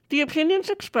The opinions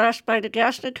expressed by the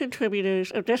guests and contributors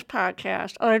of this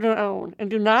podcast are their own and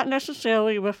do not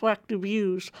necessarily reflect the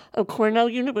views of Cornell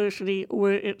University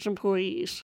or its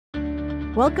employees.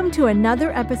 Welcome to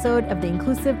another episode of the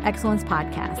Inclusive Excellence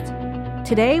Podcast.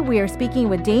 Today, we are speaking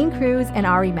with Dane Cruz and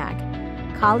Ari Mack,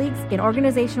 colleagues in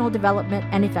organizational development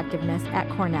and effectiveness at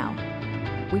Cornell.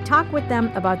 We talk with them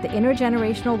about the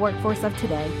intergenerational workforce of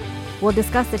today. We'll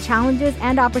discuss the challenges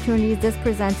and opportunities this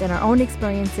presents in our own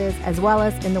experiences as well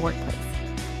as in the workplace.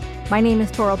 My name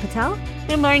is Toral Patel.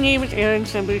 And my name is Erin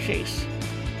Chase.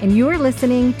 And you are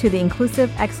listening to the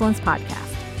Inclusive Excellence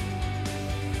Podcast.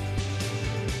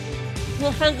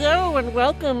 Well, hello and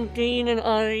welcome, Dane and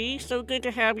Ari. So good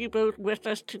to have you both with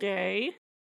us today.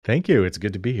 Thank you. It's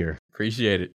good to be here.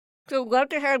 Appreciate it. So love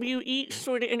to have you each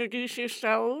sort of introduce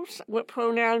yourselves, what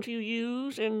pronouns you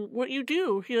use, and what you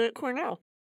do here at Cornell.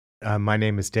 My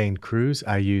name is Dane Cruz.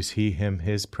 I use he, him,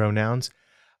 his pronouns.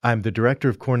 I'm the director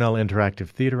of Cornell Interactive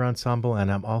Theater Ensemble,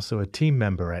 and I'm also a team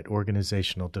member at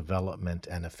Organizational Development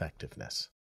and Effectiveness.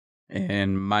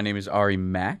 And my name is Ari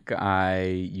Mack. I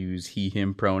use he,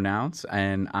 him pronouns,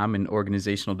 and I'm an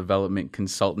organizational development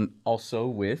consultant also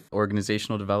with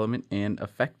organizational development and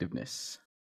effectiveness.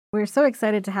 We're so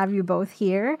excited to have you both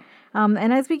here.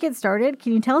 And as we get started,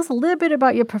 can you tell us a little bit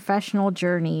about your professional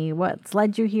journey? What's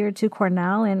led you here to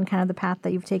Cornell and kind of the path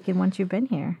that you've taken once you've been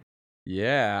here?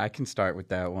 Yeah, I can start with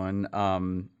that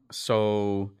one.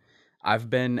 So I've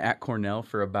been at Cornell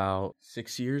for about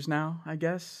 6 years now, I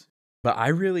guess. But I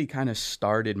really kind of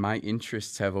started, my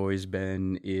interests have always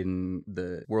been in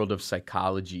the world of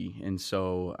psychology. And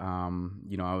so,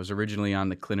 I was originally on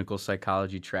the clinical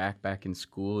psychology track back in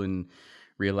school and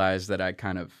realized that I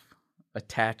kind of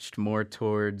attached more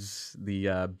towards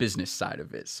the business side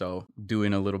of it. So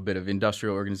doing a little bit of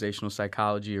industrial organizational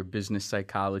psychology or business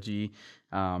psychology.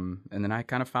 And then I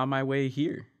kind of found my way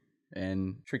here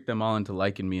and tricked them all into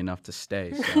liking me enough to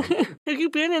stay. So. Have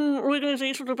you been in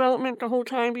organizational development the whole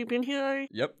time you've been here, Ari?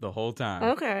 Yep, the whole time.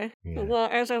 Okay. Yeah. Well,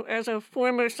 as a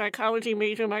former psychology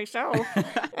major myself,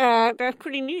 that's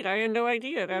pretty neat. I had no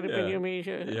idea that had been your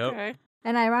major. Yep. Okay.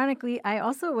 And ironically, I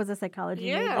also was a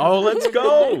psychology major. Oh, let's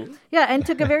go. Yeah, and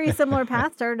took a very similar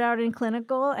path, started out in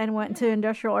clinical and went to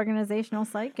industrial organizational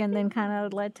psych and then kind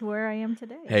of led to where I am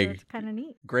today. Hey, so it's kind of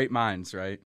neat. Great minds,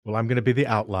 right? Well, I'm going to be the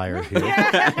outlier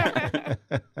here.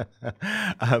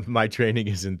 My training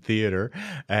is in theater,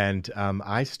 and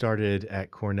I started at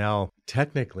Cornell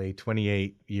technically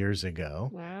 28 years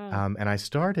ago. Wow. And I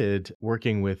started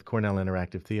working with Cornell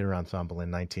Interactive Theater Ensemble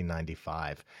in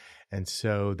 1995. And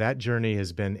so that journey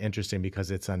has been interesting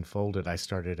because it's unfolded. I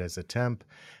started as a temp,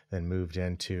 then moved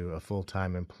into a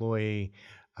full-time employee.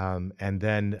 And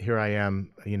then here I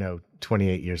am,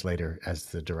 28 years later as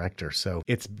the director. So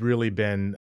it's really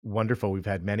been wonderful. We've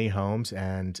had many homes,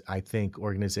 and I think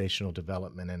organizational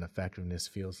development and effectiveness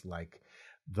feels like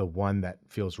the one that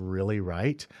feels really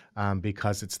right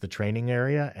because it's the training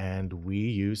area, and we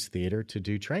use theater to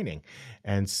do training.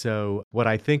 And so what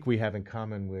I think we have in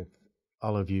common with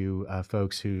all of you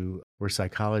folks who were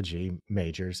psychology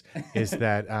majors is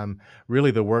that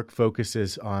really the work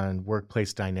focuses on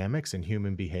workplace dynamics and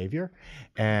human behavior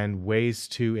and ways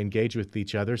to engage with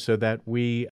each other so that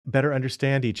we better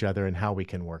understand each other and how we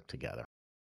can work together.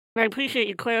 I appreciate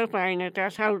you clarifying that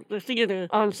that's how the theater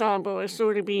ensemble is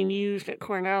sort of being used at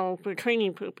Cornell for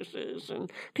training purposes.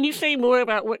 And can you say more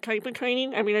about what type of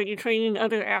training? I mean, are you training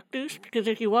other actors? Because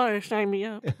if you are, sign me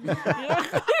up.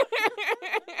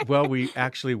 Well, we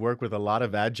actually work with a lot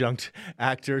of adjunct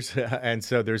actors, and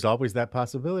so there's always that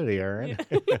possibility, Erin.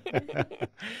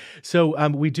 So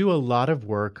we do a lot of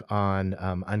work on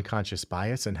unconscious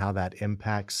bias and how that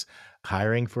impacts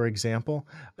hiring, for example.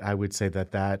 I would say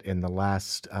that in the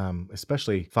last,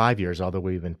 especially 5 years, although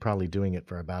we've been probably doing it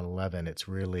for about 11, it's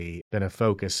really been a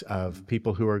focus of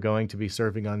people who are going to be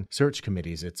serving on search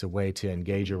committees. It's a way to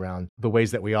engage around the ways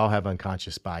that we all have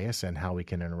unconscious bias and how we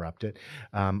can interrupt it.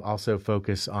 Also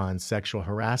focus on sexual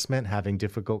harassment, having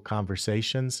difficult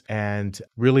conversations, and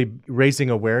really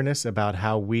raising awareness about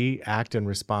how we act and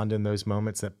respond in those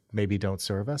moments that maybe don't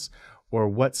serve us, or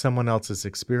what someone else's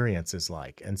experience is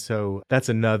like. And so that's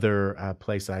another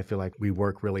place that I feel like we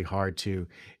work really hard to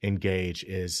engage,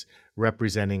 is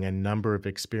representing a number of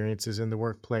experiences in the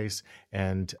workplace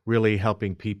and really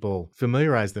helping people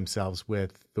familiarize themselves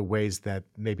with the ways that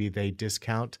maybe they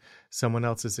discount someone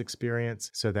else's experience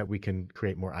so that we can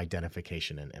create more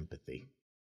identification and empathy.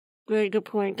 Very good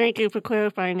point. Thank you for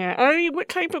clarifying that. Ari, what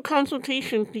type of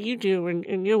consultations do you do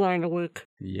in your line of work?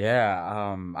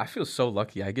 Yeah, I feel so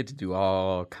lucky. I get to do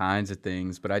all kinds of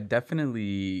things, but I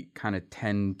definitely kind of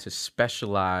tend to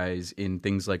specialize in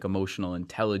things like emotional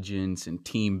intelligence and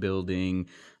team building,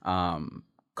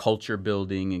 culture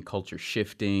building and culture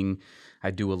shifting.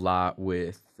 I do a lot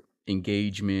with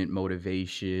engagement,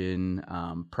 motivation,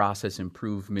 process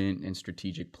improvement, and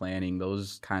strategic planning.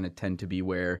 Those kind of tend to be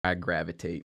where I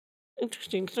gravitate.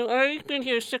 Interesting. So Ari's been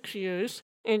here 6 years,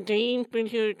 and Dane's been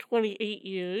here 28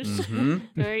 years,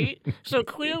 right? So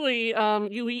clearly,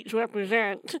 you each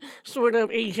represent sort of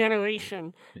a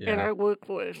generation in our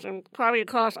workforce, and probably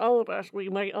across all of us, we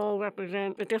might all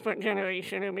represent a different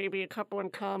generation or maybe a couple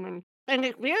in common. And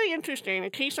it's very interesting,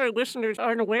 in case our listeners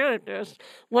aren't aware of this,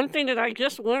 one thing that I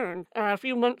just learned a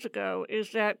few months ago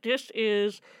is that this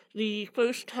is the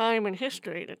first time in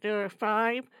history that there are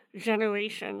 5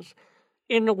 generations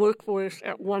in the workforce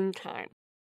at one time.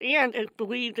 And it's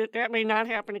believed that that may not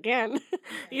happen again,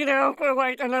 for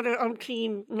like another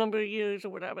umpteen number of years or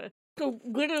whatever. So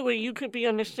literally, you could be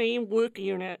on the same work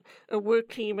unit or work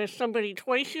team as somebody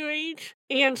twice your age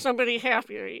and somebody half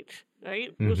your age, right?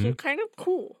 Which is kind of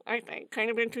cool, I think.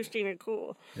 Kind of interesting and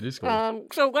cool. It is cool.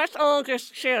 So let's all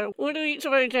just share what are each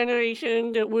of our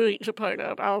generation that we're each a part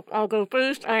of. I'll go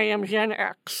first. I am Gen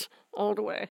X all the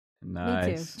way. Nice.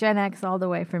 Me too. Gen X all the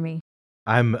way for me.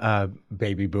 I'm a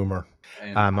baby boomer.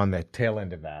 And I'm on the tail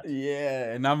end of that.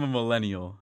 yeah, and I'm a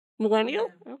millennial. Millennial?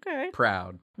 Okay.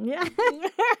 Proud. Yeah.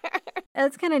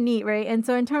 That's kind of neat, right? And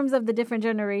so in terms of the different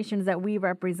generations that we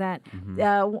represent,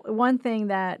 one thing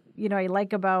that, I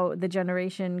like about the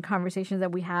generation conversations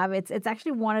that we have, it's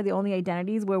actually one of the only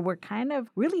identities where we're kind of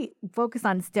really focused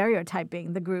on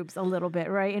stereotyping the groups a little bit,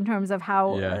 right? In terms of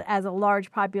how, as a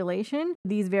large population,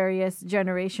 these various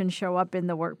generations show up in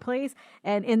the workplace.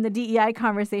 And in the DEI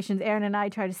conversations, Erin and I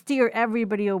try to steer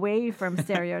everybody away from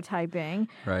stereotyping.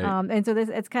 Right. And so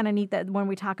it's kind of neat that when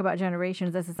we talk about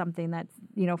generations, this is something that's,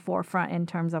 forefront in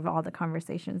terms of all the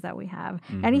conversations that we have.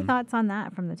 Any thoughts on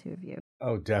that from the two of you?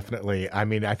 Oh, definitely. I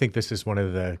mean, I think this is one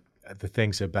of the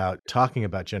things about talking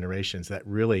about generations that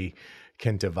really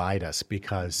can divide us,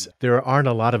 because there aren't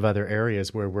a lot of other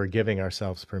areas where we're giving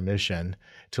ourselves permission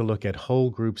to look at whole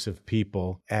groups of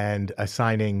people and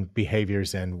assigning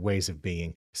behaviors and ways of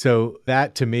being. So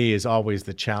that, to me, is always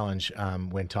the challenge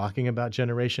when talking about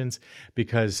generations,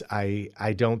 because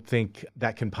I don't think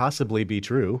that can possibly be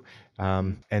true.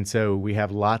 And so we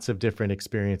have lots of different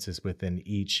experiences within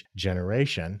each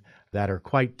generation that are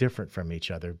quite different from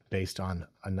each other based on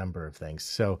a number of things.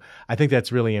 So I think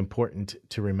that's really important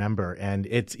to remember. And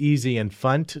it's easy and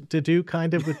fun to do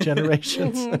kind of with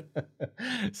generations.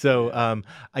 So,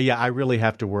 I really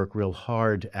have to work real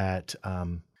hard at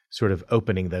sort of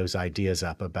opening those ideas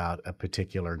up about a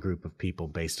particular group of people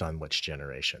based on which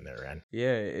generation they're in.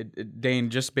 Yeah, Dane,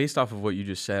 just based off of what you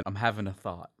just said, I'm having a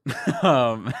thought.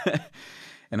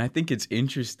 And I think it's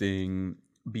interesting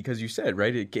because you said,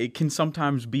 right, it can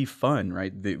sometimes be fun,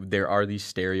 right? There are these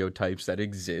stereotypes that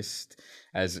exist,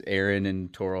 as Erin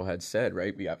and Toral had said,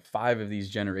 right? We got 5 of these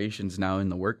generations now in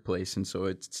the workplace. And so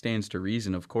it stands to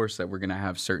reason, of course, that we're going to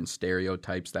have certain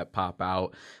stereotypes that pop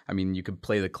out. I mean, you could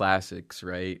play the classics,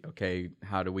 right? Okay,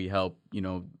 how do we help,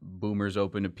 boomers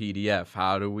open a PDF?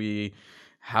 How do we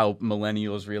help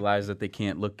millennials realize that they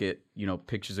can't look at,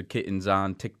 pictures of kittens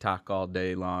on TikTok all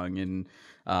day long? And,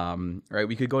 right,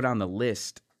 we could go down the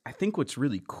list. I think what's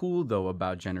really cool, though,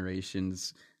 about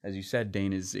generations, as you said,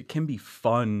 Dane, is it can be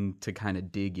fun to kind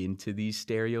of dig into these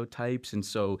stereotypes. And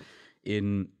so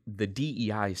in the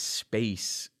DEI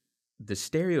space, the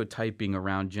stereotyping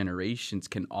around generations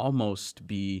can almost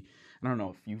be, I don't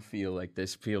know if you feel like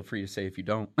this, feel free to say if you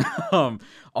don't,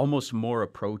 almost more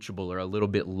approachable or a little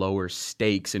bit lower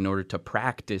stakes in order to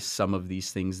practice some of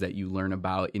these things that you learn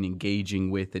about in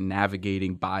engaging with and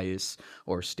navigating bias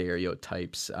or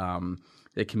stereotypes.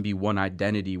 It can be one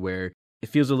identity where it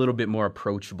feels a little bit more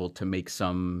approachable to make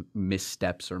some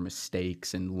missteps or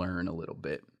mistakes and learn a little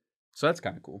bit. So that's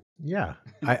kind of cool. Yeah,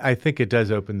 I think it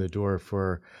does open the door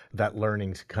for that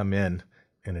learning to come in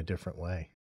a different way.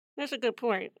 That's a good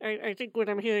point. I think what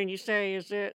I'm hearing you say is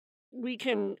that we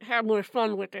can have more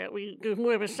fun with it. There's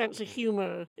more of a sense of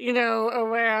humor,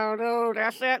 around,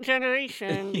 that's that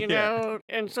generation,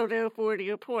 And so therefore, to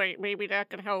your point, maybe that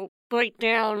can help break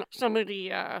down some of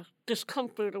the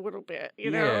discomfort a little bit,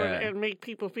 and make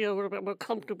people feel a little bit more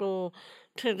comfortable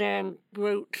to then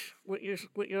broach what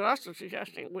you're also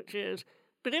suggesting, which is,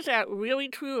 but is that really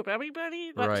true of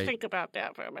everybody? Let's think about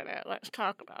that for a minute. Let's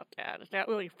talk about that. Is that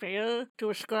really fair to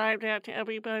ascribe that to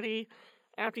everybody?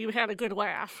 after you've had a good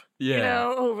laugh, Yeah.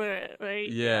 over it, right?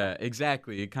 Yeah,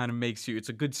 exactly. It kind of makes you, it's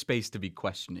a good space to be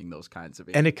questioning those kinds of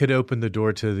And it could open the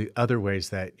door to the other ways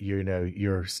that,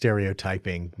 your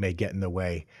stereotyping may get in the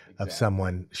way of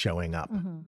someone showing up.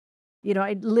 Mm-hmm.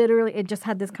 I just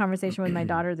had this conversation with my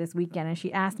daughter this weekend, and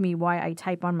she asked me why I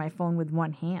type on my phone with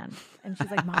one hand. And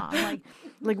she's like, Mom,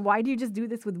 like, why do you just do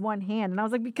this with one hand? And I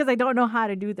was like, because I don't know how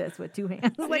to do this with two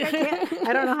hands.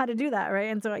 I don't know how to do that, right?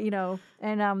 And so,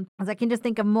 as I can just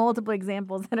think of multiple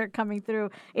examples that are coming through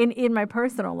in my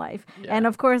personal life. Yeah. And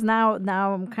of course, now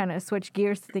I'm kind of switch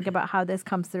gears to think about how this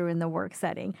comes through in the work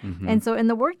setting. Mm-hmm. And so in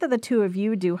the work that the two of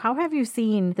you do, how have you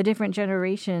seen the different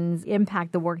generations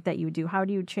impact the work that you do? How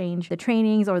do you change the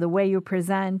trainings or the way you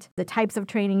present, the types of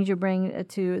trainings you bring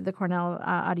to the Cornell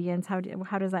audience? How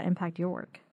does that impact your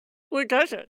work? Well, it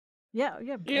doesn't. Yeah.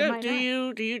 Do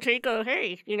you take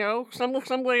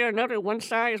some way or another, one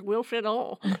size will fit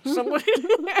all?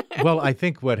 Well, I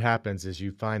think what happens is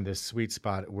you find this sweet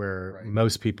spot where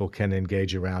most people can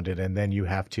engage around it, and then you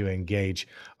have to engage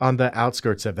on the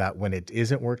outskirts of that when it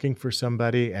isn't working for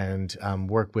somebody, and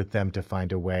work with them to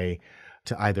find a way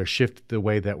to either shift the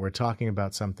way that we're talking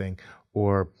about something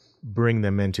or bring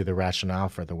them into the rationale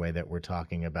for the way that we're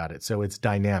talking about it. So it's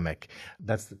dynamic.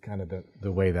 That's kind of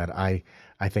the way that I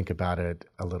think about it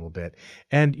a little bit.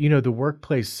 And, the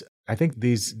workplace, I think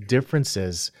these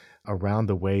differences around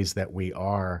the ways that we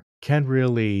are can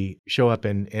really show up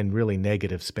in really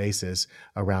negative spaces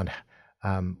around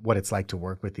what it's like to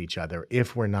work with each other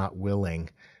if we're not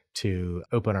willing to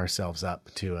open ourselves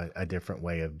up to a different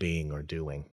way of being or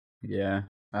doing. Yeah,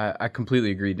 I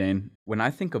completely agree, Dane. When I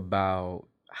think about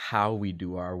how we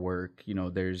do our work,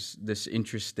 there's this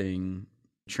interesting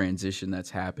transition that's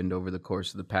happened over the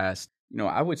course of the past,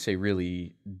 I would say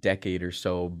really decade or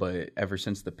so, but ever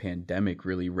since the pandemic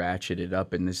really ratcheted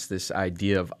up in this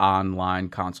idea of online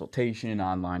consultation,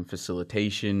 online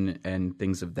facilitation, and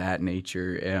things of that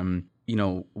nature.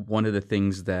 One of the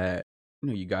things that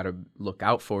you got to look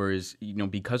out for is,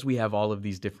 because we have all of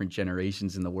these different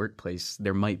generations in the workplace,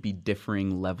 there might be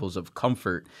differing levels of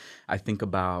comfort. I think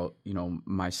about,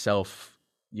 myself,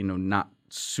 not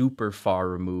super far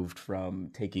removed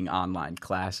from taking online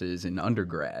classes in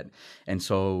undergrad. And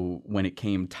so when it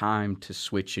came time to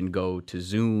switch and go to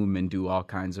Zoom and do all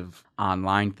kinds of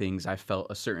online things, I felt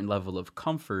a certain level of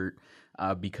comfort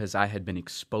because I had been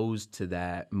exposed to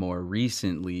that more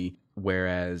recently,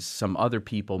 whereas some other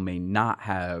people may not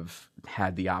have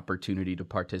had the opportunity to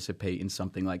participate in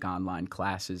something like online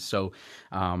classes. So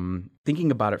thinking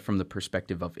about it from the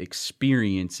perspective of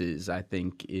experiences, I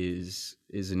think is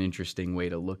an interesting way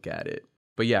to look at it.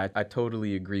 But yeah, I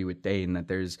totally agree with Dane that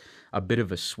there's a bit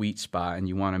of a sweet spot, and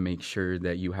you want to make sure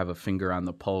that you have a finger on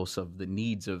the pulse of the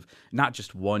needs of not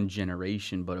just one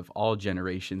generation, but of all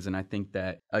generations. And I think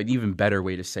that an even better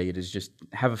way to say it is just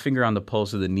have a finger on the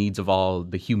pulse of the needs of all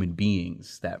the human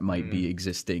beings that might be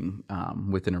existing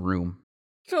within a room.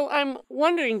 So I'm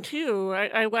wondering, too,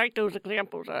 I like those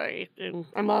examples, and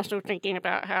I'm also thinking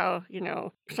about how,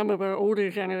 some of our older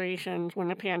generations, when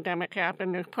the pandemic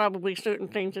happened, there's probably certain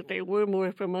things that they were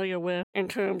more familiar with in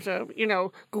terms of,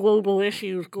 global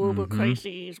issues, global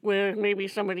crises, where maybe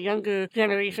some of the younger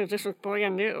generations, this was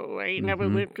brand new, right? Never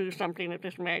lived through something of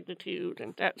this magnitude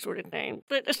and that sort of thing.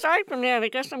 But aside from that, I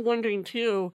guess I'm wondering,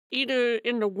 too, either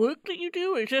in the work that you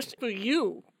do or just for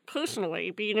you,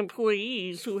 personally, being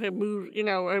employees who have moved,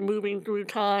 are moving through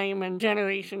time and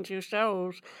generations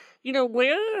yourselves,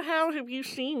 how have you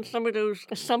seen some of those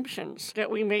assumptions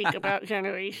that we make about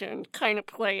generation kind of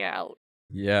play out?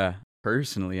 Yeah,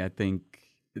 personally, I think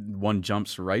one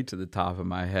jumps right to the top of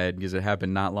my head because it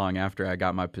happened not long after I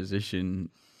got my position.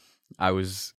 I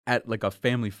was at like a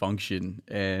family function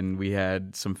and we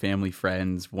had some family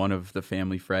friends. One of the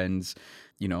family friends,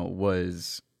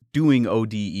 was doing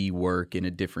ODE work in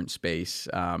a different space,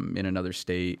 in another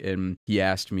state, and he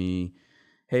asked me,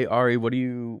 "Hey Ari, what are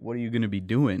you going to be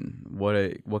doing?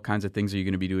 What kinds of things are you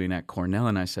going to be doing at Cornell?"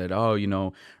 And I said,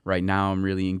 "Oh, right now I'm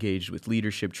really engaged with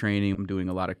leadership training. I'm doing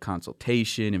a lot of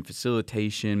consultation and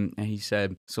facilitation." And he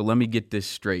said, "So let me get this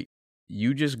straight.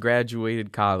 You just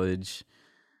graduated college,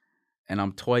 and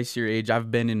I'm twice your age.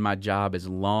 I've been in my job as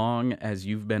long as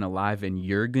you've been alive, and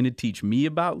you're going to teach me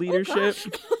about leadership?"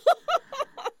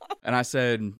 And I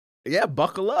said, "Yeah,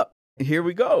 buckle up. Here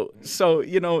we go." So,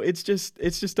 it's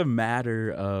just a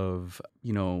matter of,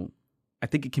 I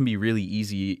think it can be really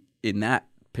easy in that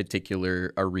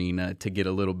particular arena to get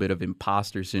a little bit of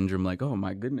imposter syndrome, like, oh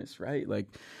my goodness, right? Like,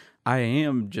 I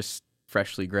am just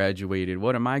freshly graduated.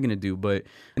 What am I going to do?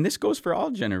 And this goes for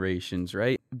all generations,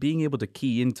 right? Being able to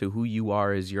key into who you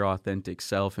are as your authentic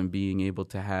self and being able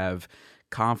to have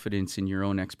confidence in your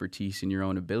own expertise and your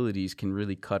own abilities can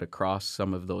really cut across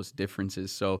some of those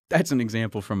differences. So that's an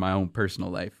example from my own personal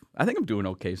life. I think I'm doing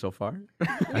okay so far.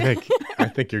 I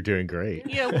think you're doing great.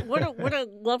 Yeah, what a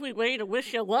lovely way to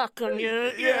wish you luck on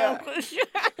your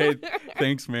Hey,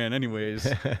 thanks, man.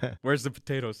 Anyways, where's the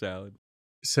potato salad?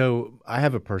 So I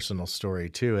have a personal story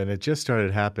too, and it just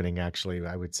started happening actually,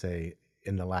 I would say,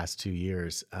 in the last 2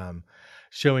 years.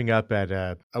 Showing up at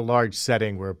a large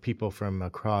setting where people from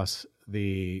across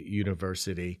the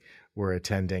university were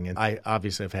attending. And I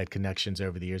obviously have had connections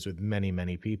over the years with many,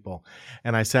 many people.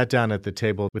 And I sat down at the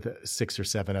table with 6 or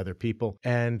 7 other people,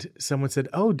 and someone said,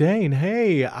 "Oh, Dane,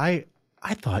 hey, I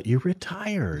thought you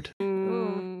retired."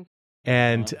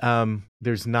 And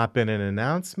there's not been an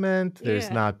announcement. There's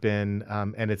not been,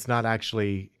 and it's not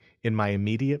actually in my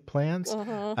immediate plans.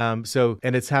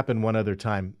 And it's happened one other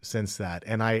time since that.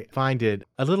 And I find it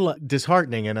a little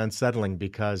disheartening and unsettling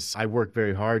because I work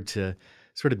very hard to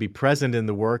sort of be present in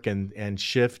the work and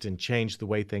shift and change the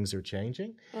way things are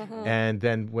changing. And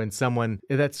then when someone,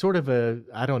 that's sort of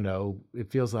I don't know,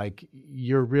 it feels like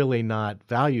you're really not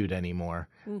valued anymore.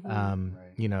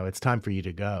 It's time for you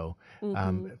to go.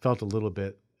 It felt a little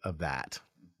bit of that.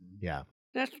 Yeah.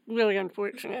 That's really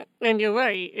unfortunate. And you're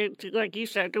right. It's like you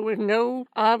said, there was no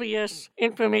obvious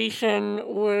information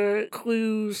or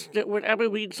clues that would ever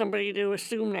lead somebody to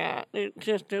assume that. It's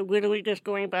just literally just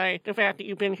going by the fact that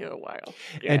you've been here a while.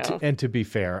 And to be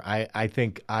fair, I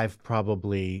think I've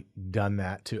probably done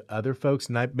that to other folks,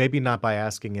 maybe not by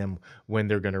asking them when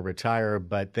they're going to retire,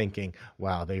 but thinking,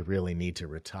 wow, they really need to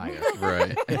retire.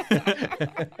 Right.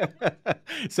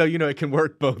 So, it can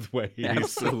work both ways.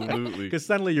 Absolutely. Because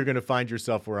suddenly you're going to find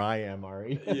yourself where I am,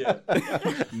 Ari. Yeah.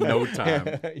 No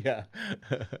time. Yeah.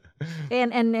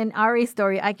 And in Ari's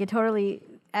story, I could totally,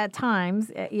 at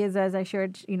times, as I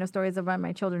shared, stories about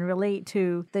my children, relate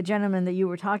to the gentleman that you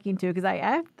were talking to, because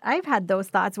I've had those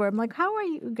thoughts where I'm like, how are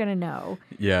you gonna know?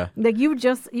 Yeah. Like you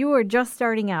were just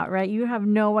starting out, right? You have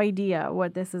no idea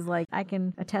what this is like. I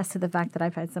can attest to the fact that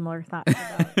I've had similar thoughts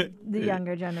about the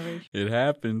younger generation. It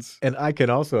happens. And I can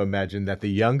also imagine that the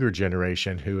younger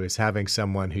generation who is having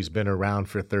someone who's been around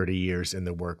for 30 years in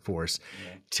the workforce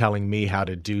telling me how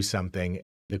to do something,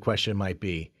 the question might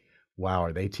be, wow,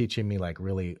 are they teaching me like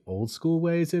really old school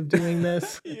ways of doing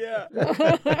this? Yeah.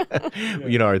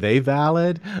 Are they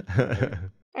valid?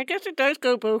 I guess it does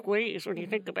go both ways when you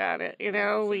think about it.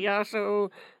 We also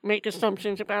make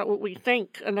assumptions about what we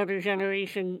think another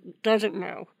generation doesn't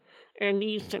know and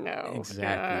needs to know.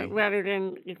 Exactly. Rather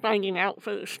than finding out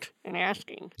first and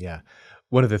asking. Yeah.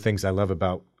 One of the things I love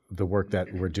about the work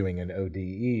that we're doing in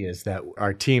ODE is that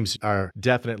our teams are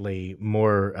definitely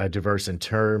more diverse in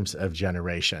terms of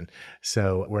generation.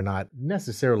 So we're not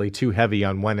necessarily too heavy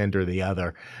on one end or the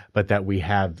other, but that we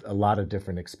have a lot of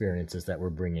different experiences that we're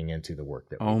bringing into the work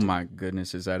that we do. My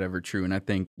goodness, is that ever true? And I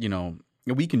think,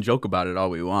 we can joke about it all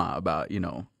we want about,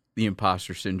 the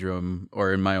imposter syndrome,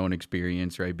 or in my own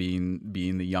experience, right, being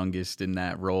the youngest in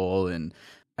that role. And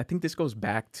I think this goes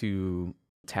back to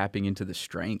tapping into the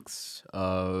strengths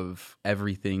of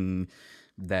everything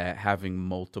that having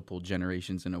multiple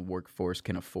generations in a workforce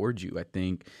can afford you. I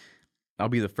think I'll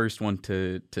be the first one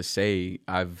to say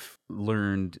I've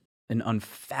learned an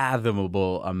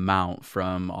unfathomable amount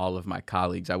from all of my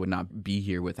colleagues. I would not be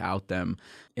here without them.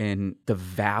 And the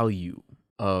value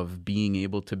of being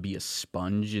able to be a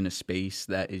sponge in a space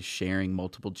that is sharing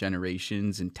multiple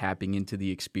generations and tapping into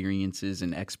the experiences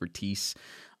and expertise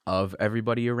of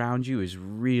everybody around you is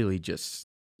really just,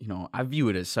 I view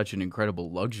it as such an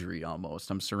incredible luxury almost.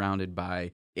 I'm surrounded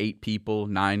by 8 people,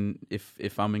 9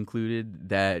 if I'm included,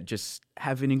 that just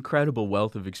have an incredible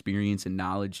wealth of experience and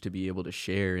knowledge to be able to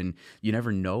share. And you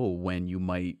never know when you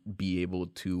might be able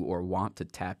to or want to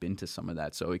tap into some of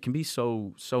that. So it can be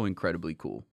so incredibly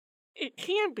cool. It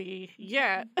can be,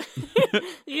 yeah.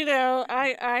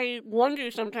 I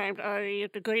wonder sometimes, Ari,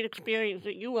 if the great experience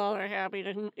that you all are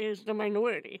having is the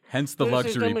minority. Hence the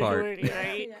luxury part.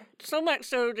 Right? Yeah. So much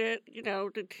so that,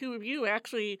 the two of you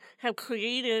actually have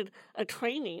created a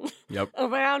training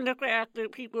around the fact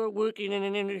that people are working in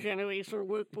an intergenerational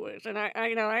workforce. And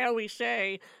I always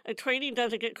say a training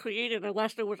doesn't get created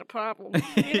unless there was a problem.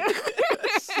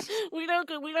 We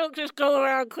don't just go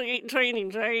around creating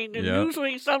trainings, right? There's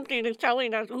usually something that's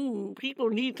telling us, ooh, people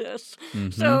need this. Mm-hmm.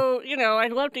 So,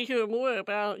 I'd love to hear more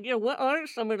about, what are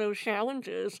some of those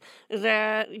challenges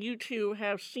that you two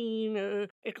have seen or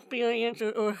experienced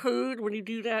or heard when you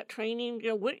do that training?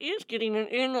 What is getting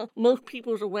in most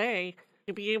people's way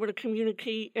to be able to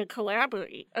communicate and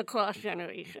collaborate across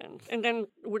generations? And then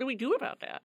what do we do about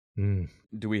that?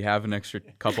 Do we have an extra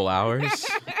couple hours?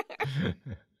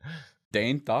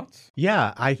 Dane, thoughts?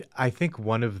 Yeah, I think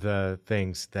one of the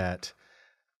things that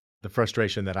the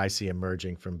frustration that I see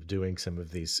emerging from doing some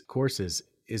of these courses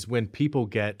is when people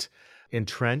get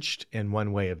entrenched in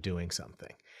one way of doing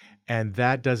something. And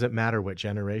that doesn't matter what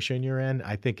generation you're in.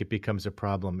 I think it becomes a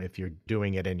problem if you're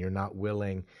doing it and you're not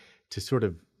willing to sort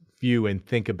of view and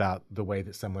think about the way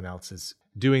that someone else is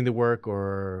doing the work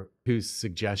or whose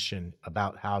suggestion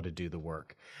about how to do the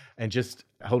work, and just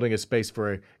holding a space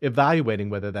for evaluating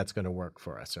whether that's going to work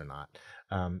for us or not.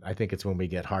 I think it's when we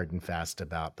get hard and fast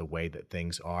about the way that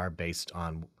things are based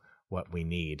on what we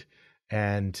need.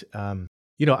 And,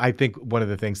 I think one of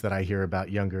the things that I hear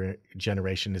about younger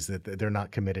generation is that they're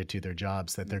not committed to their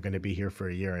jobs, that they're going to be here for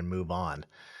a year and move on.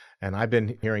 And I've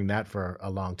been hearing that for a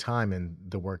long time in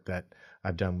the work that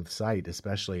I've done with Sight,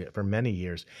 especially for many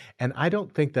years. And I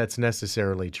don't think that's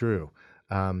necessarily true.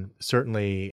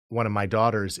 Certainly, one of my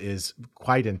daughters is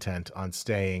quite intent on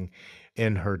staying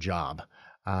in her job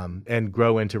and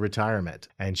grow into retirement.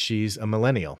 And she's a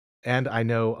millennial. And I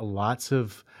know lots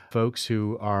of folks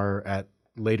who are at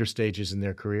later stages in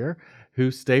their career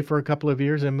who stay for a couple of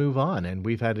years and move on. And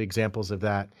we've had examples of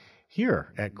that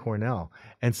here at Cornell.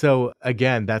 And so,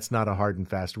 again, that's not a hard and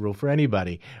fast rule for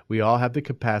anybody. We all have the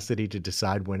capacity to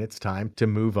decide when it's time to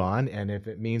move on. And if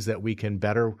it means that we can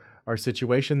better our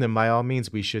situation, then by all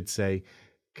means, we should say,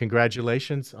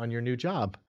 congratulations on your new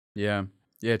job. Yeah.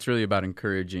 Yeah, it's really about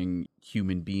encouraging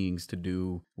human beings to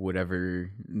do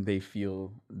whatever they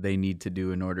feel they need to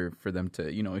do in order for them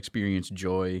to, experience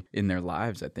joy in their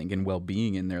lives, I think, and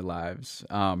well-being in their lives.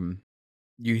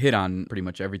 You hit on pretty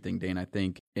much everything, Dane, I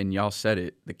think, and y'all said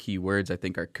it. The key words, I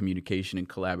think, are communication and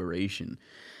collaboration,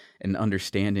 and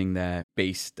understanding that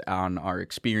based on our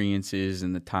experiences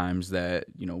and the times that,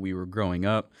 we were growing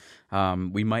up,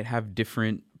 we might have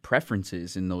different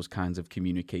preferences in those kinds of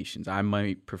communications. I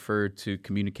might prefer to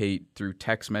communicate through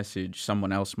text message.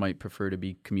 Someone else might prefer to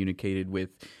be communicated with,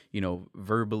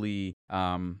 verbally.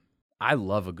 I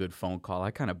love a good phone call. I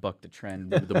kind of bucked the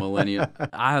trend with the millennial.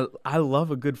 I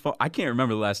love a good phone. I can't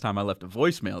remember the last time I left a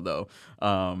voicemail though.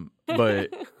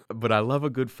 But I love a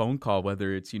good phone call,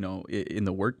 whether it's, in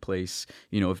the workplace.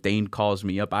 If Dane calls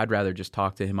me up, I'd rather just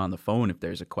talk to him on the phone if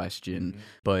there's a question. Mm-hmm.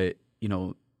 But,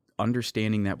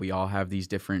 understanding that we all have these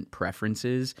different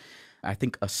preferences, I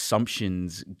think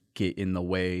assumptions get in the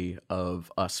way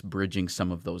of us bridging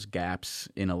some of those gaps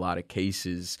in a lot of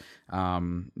cases,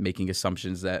 making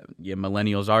assumptions that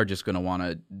millennials are just going to want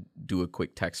to do a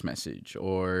quick text message,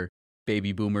 or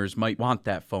baby boomers might want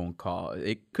that phone call.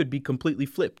 It could be completely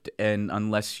flipped. And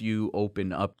unless you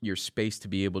open up your space to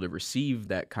be able to receive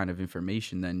that kind of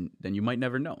information, then you might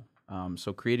never know.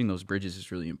 So creating those bridges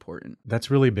is really important.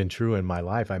 That's really been true in my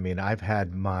life. I mean, I've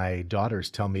had my daughters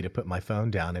tell me to put my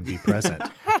phone down and be present.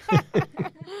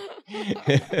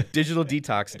 Digital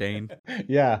detox, Dane.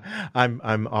 Yeah,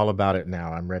 I'm all about it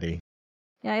now. I'm ready.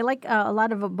 Yeah, I like a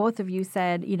lot of what both of you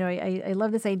said. I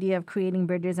love this idea of creating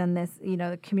bridges and this,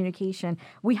 communication.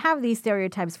 We have these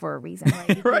stereotypes for a reason, right?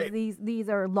 Because right. These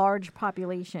are large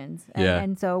populations. Yeah.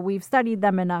 And so we've studied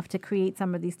them enough to create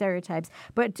some of these stereotypes.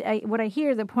 But what I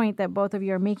hear, the point that both of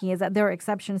you are making, is that there are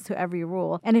exceptions to every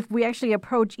rule. And if we actually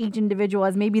approach each individual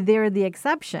as maybe they're the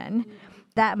exception,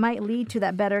 that might lead to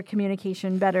that better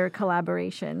communication, better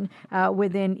collaboration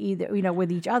within either,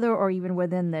 with each other or even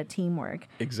within the teamwork.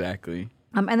 Exactly.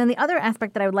 And then the other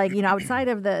aspect that I would like, outside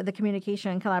of the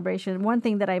communication and collaboration, one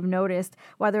thing that I've noticed,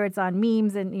 whether it's on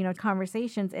memes and,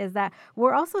 conversations, is that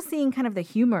we're also seeing kind of the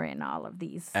humor in all of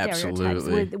these stereotypes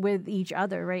with each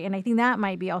other, right? And I think that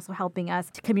might be also helping us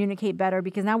to communicate better,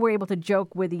 because now we're able to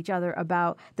joke with each other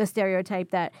about the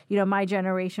stereotype that, my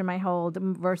generation might hold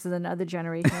versus another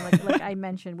generation, like I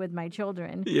mentioned with my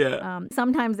children. Yeah.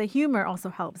 Sometimes the humor also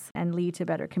helps and lead to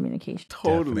better communication.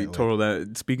 Totally.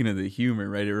 Speaking of the humor,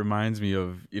 right, it reminds me of,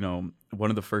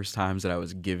 one of the first times that I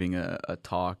was giving a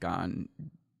talk on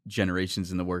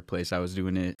generations in the workplace. I was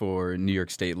doing it for New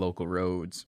York State local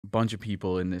roads. A bunch of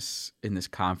people in this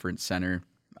conference center.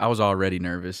 I was already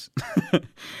nervous.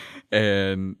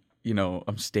 And,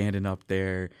 I'm standing up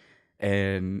there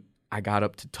and I got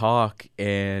up to talk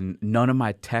and none of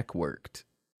my tech worked.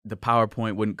 The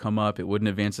PowerPoint wouldn't come up. It wouldn't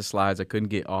advance the slides. I couldn't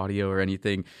get audio or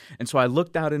anything. And so I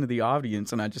looked out into the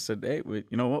audience and I just said, hey, you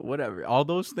know what, whatever. All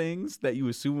those things that you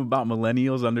assume about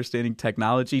millennials understanding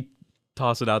technology,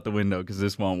 toss it out the window because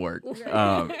this won't work.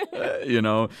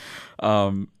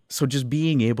 So just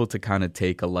being able to kind of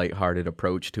take a lighthearted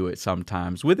approach to it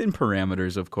sometimes, within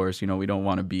parameters, of course. We don't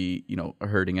want to be,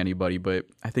 hurting anybody. But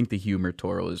I think the humor,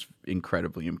 Toral, is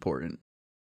incredibly important.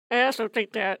 I also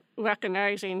think that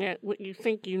recognizing that what you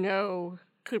think you know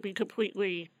could be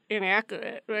completely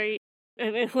inaccurate, right?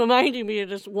 And it reminded me of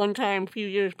this one time a few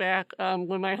years back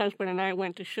when my husband and I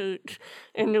went to church,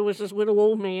 and there was this little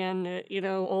old man that,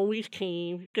 always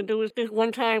came. And there was this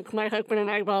one time my husband and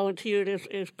I volunteered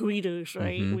as greeters,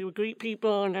 right? Mhm. We would greet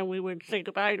people, and then we would say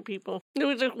goodbye to people. There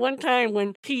was this one time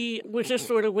when he was just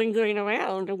sort of lingering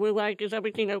around, and we're like, is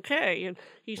everything okay? And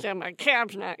he said, my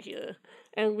cab's not here.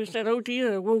 And we said, oh,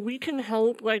 dear, well, we can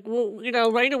help. Like, well,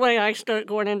 right away I start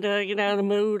going into, the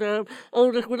mood of,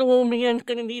 oh, this little old man's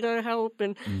going to need our help.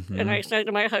 And I said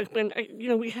to my husband,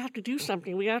 we have to do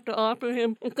something. We have to offer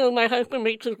him. And so my husband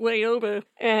makes his way over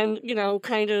and,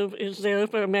 kind of is there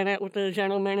for a minute with the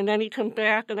gentleman. And then he comes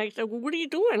back and I said, well, what are you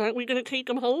doing? Aren't we going to take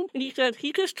him home? And he said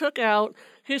he just took out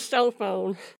his cell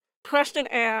phone, pressed an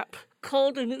app,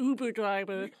 called an Uber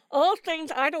driver, all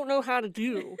things I don't know how to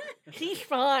do. He's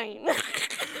fine.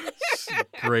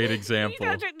 Great example. He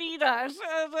doesn't need us.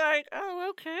 I was like, oh,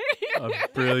 okay. A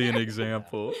brilliant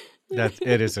example.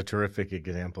 It is a terrific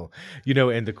example.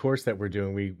 In the course that we're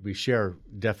doing, we share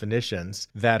definitions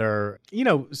that are,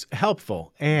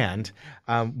 helpful. And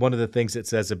one of the things it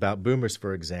says about boomers,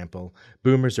 for example,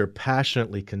 boomers are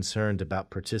passionately concerned about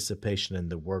participation in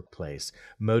the workplace,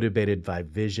 motivated by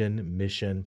vision,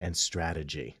 mission, and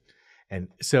strategy. And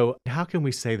so how can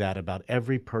we say that about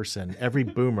every person, every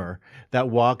boomer that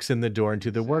walks in the door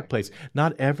into the workplace?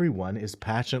 Not everyone is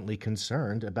passionately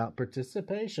concerned about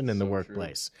participation in the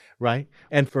workplace, right?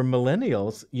 And for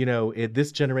millennials,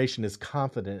 this generation is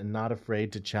confident and not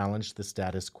afraid to challenge the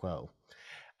status quo.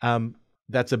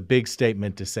 That's a big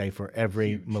statement to say for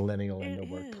every millennial in the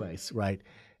workplace, right?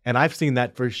 And I've seen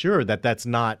that for sure, that's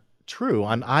not true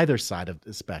on either side of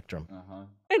the spectrum.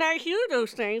 And I hear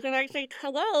those things, and I think,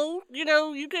 hello,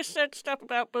 you just said stuff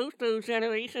about both those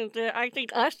generations that I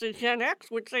think us as Gen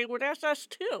X would say, well, that's us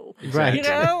too. Right.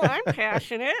 I'm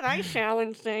passionate. I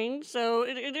challenge things. So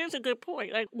it is a good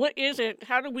point. Like, what is it?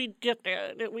 How do we get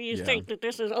there? That we think that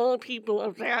this is all people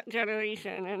of that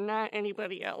generation and not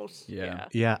anybody else.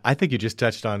 Yeah, I think you just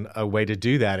touched on a way to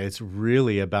do that. It's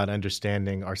really about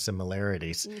understanding our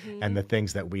similarities and the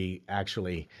things that we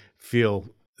actually feel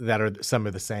that are some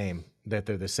of the same, that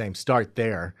they're the same. Start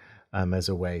there as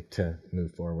a way to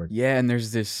move forward. Yeah, and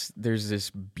there's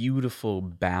this beautiful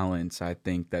balance, I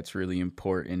think, that's really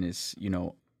important is,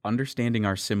 understanding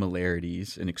our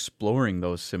similarities and exploring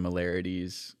those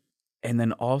similarities, and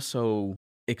then also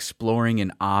exploring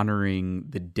and honoring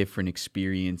the different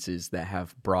experiences that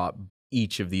have brought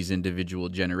each of these individual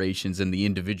generations and the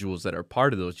individuals that are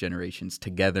part of those generations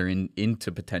together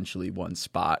into potentially one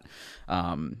spot.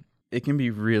 It can be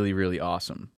really, really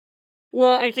awesome.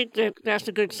 Well, I think that's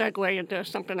a good segue into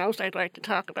something else I'd like to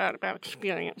talk about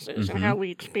experiences and how we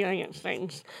experience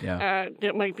things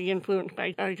that might be influenced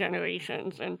by our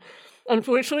generations. And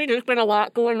unfortunately, there's been a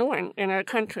lot going on in our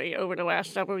country over the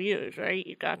last several years, right?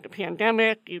 You've got the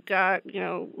pandemic, you've got,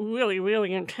 really,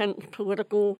 really intense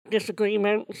political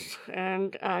disagreements,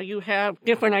 and you have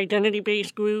different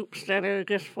identity-based groups that are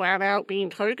just flat out being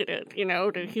targeted.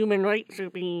 The human rights are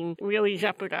being really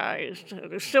jeopardized,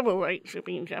 the civil rights are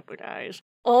being jeopardized.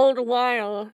 All the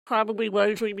while, probably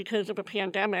largely because of a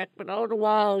pandemic, but all the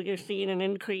while you're seeing an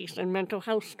increase in mental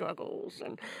health struggles.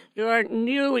 And there aren't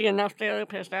nearly enough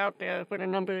therapists out there for the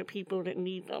number of people that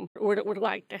need them or that would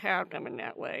like to have them in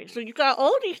that way. So you've got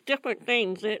all these different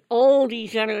things that all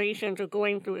these generations are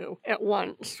going through at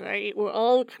once, right? We're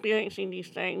all experiencing these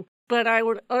things. But I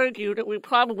would argue that we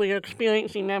probably are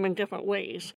experiencing them in different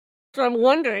ways. So I'm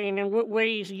wondering in what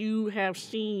ways you have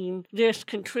seen this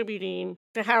contributing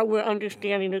to how we're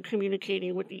understanding or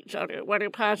communicating with each other, whether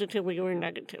positively or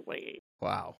negatively.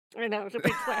 Wow. I know, it's a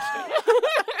big question.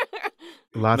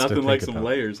 Lots Nothing to think like some about.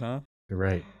 layers, huh?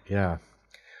 Right, yeah.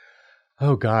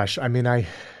 Oh, gosh. I mean, I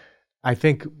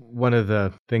think one of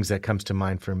the things that comes to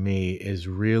mind for me is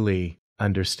really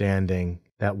understanding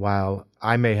that while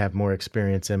I may have more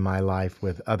experience in my life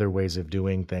with other ways of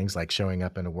doing things, like showing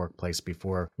up in a workplace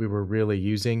before we were really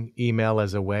using email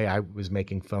as a way, I was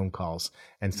making phone calls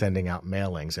and sending out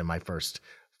mailings in my first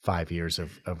 5 years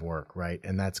of work, right?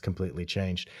 And that's completely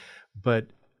changed. But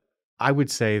I would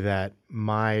say that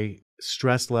my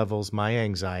stress levels, my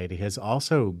anxiety has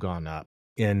also gone up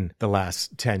in the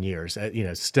last 10 years,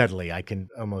 steadily. I can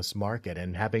almost mark it,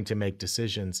 and having to make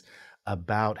decisions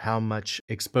about how much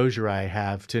exposure I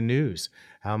have to news,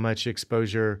 how much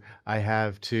exposure I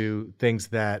have to things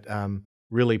that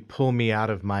really pull me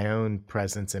out of my own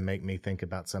presence and make me think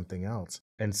about something else.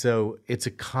 And so it's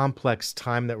a complex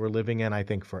time that we're living in, I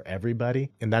think, for everybody.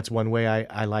 And that's one way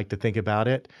I like to think about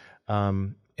it.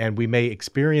 And we may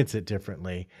experience it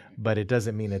differently, but it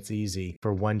doesn't mean it's easy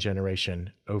for one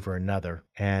generation over another.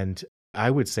 And I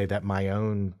would say that my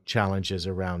own challenges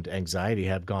around anxiety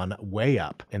have gone way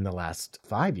up in the last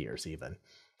 5 years even.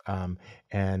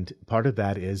 And part of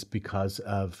that is because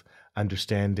of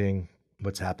understanding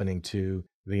what's happening to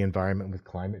the environment with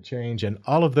climate change and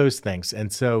all of those things.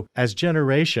 And so as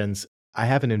generations, I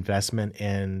have an investment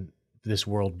in this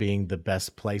world being the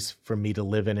best place for me to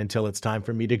live in until it's time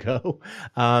for me to go.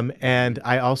 And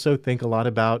I also think a lot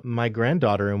about my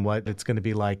granddaughter and what it's going to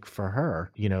be like for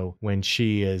her, when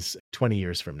she is 20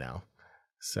 years from now.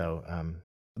 So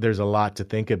there's a lot to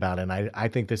think about. And I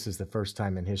think this is the first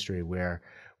time in history where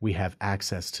we have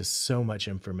access to so much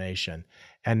information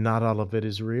and not all of it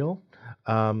is real.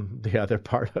 The other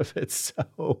part of it.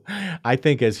 So I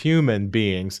think as human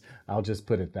beings, I'll just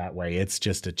put it that way, it's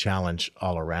just a challenge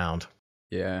all around.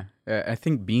 Yeah. I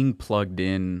think being plugged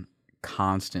in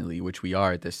constantly, which we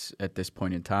are at this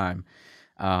point in time,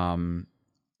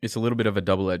 it's a little bit of a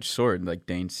double-edged sword. Like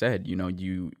Dane said,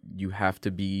 you have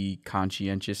to be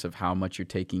conscientious of how much you're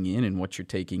taking in and what you're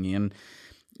taking in.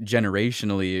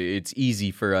 Generationally, it's easy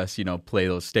for us, play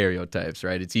those stereotypes,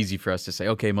 right? It's easy for us to say,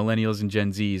 okay, millennials and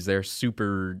Gen Zs, they're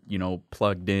super,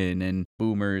 plugged in, and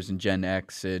boomers and Gen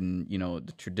X and,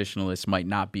 the traditionalists might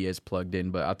not be as plugged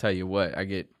in. But I'll tell you what, I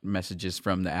get messages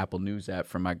from the Apple News app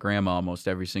from my grandma almost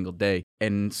every single day.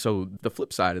 And so the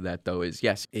flip side of that, though, is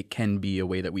yes, it can be a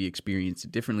way that we experience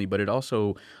it differently, but it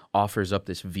also offers up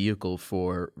this vehicle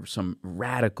for some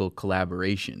radical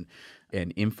collaboration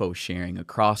and info sharing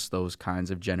across those kinds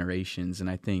of generations. And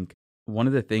I think one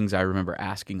of the things I remember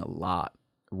asking a lot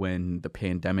when the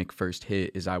pandemic first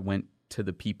hit is I went to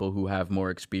the people who have more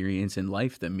experience in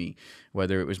life than me,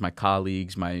 whether it was my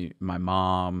colleagues, my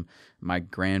mom, my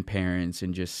grandparents,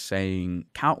 and just saying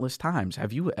countless times,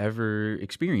 have you ever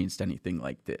experienced anything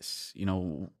like this?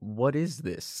 What is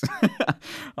this?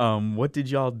 What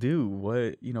did y'all do?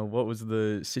 What was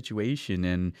the situation?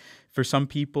 And for some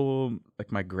people, like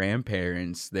my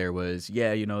grandparents, there was,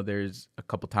 there's a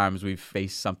couple times we've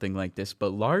faced something like this,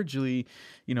 but largely,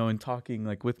 in talking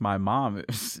like with my mom, it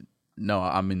was, no,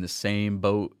 I'm in the same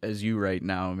boat as you right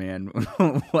now, man.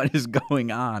 What is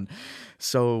going on?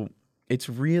 So it's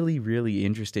really, really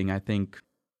interesting. I think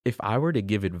if I were to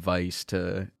give advice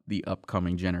to the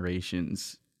upcoming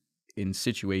generations in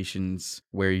situations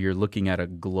where you're looking at on a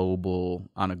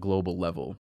global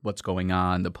level, what's going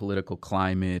on, the political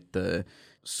climate, the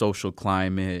social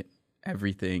climate,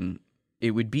 everything,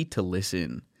 it would be to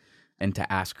listen and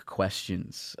to ask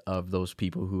questions of those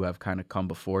people who have kind of come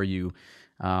before you.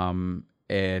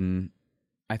 And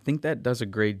I think that does a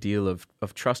great deal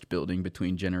of trust building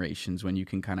between generations when you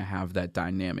can kind of have that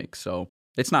dynamic. So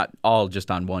it's not all just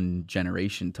on one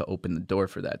generation to open the door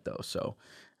for that, though. So,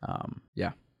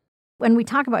 yeah. When we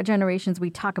talk about generations, we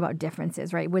talk about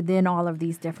differences, right, within all of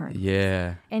these differences.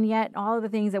 Yeah. And yet all of the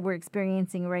things that we're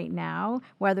experiencing right now,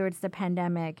 whether it's the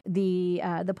pandemic, the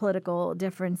political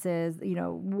differences,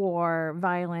 war,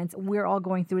 violence, we're all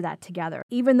going through that together.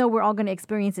 Even though we're all going to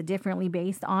experience it differently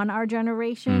based on our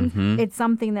generation, it's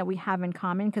something that we have in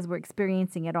common because we're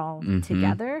experiencing it all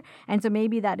together. And so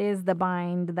maybe that is the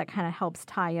bind that kind of helps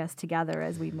tie us together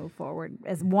as we move forward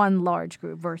as one large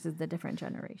group versus the different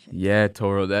generations. Yeah,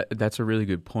 Toral, that's a really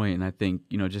good point. And I think,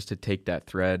 just to take that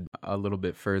thread a little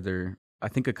bit further, I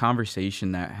think a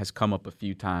conversation that has come up a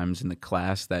few times in the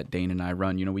class that Dane and I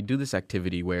run, we do this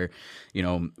activity where,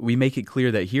 we make it clear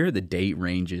that here are the date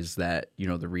ranges that,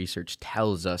 the research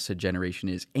tells us a generation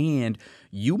is, and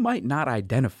you might not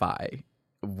identify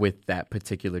with that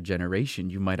particular generation.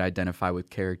 You might identify with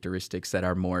characteristics that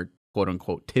are more quote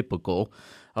unquote typical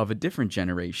of a different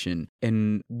generation.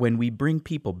 And when we bring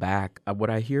people back, what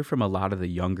I hear from a lot of the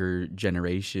younger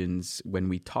generations when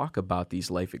we talk about these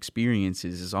life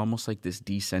experiences is almost like this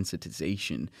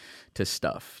desensitization to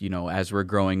stuff. As we're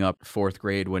growing up, fourth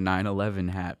grade when 9/11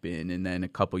 happened, and then a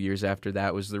couple years after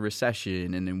that was the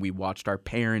recession, and then we watched our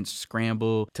parents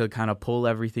scramble to kind of pull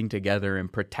everything together and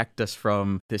protect us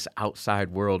from this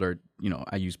outside world, or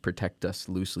I use protect us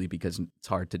loosely because it's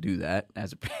hard to do that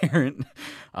as a parent.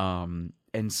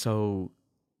 And so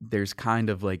there's kind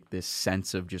of like this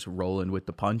sense of just rolling with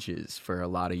the punches for a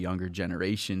lot of younger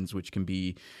generations, which can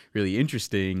be really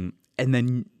interesting. And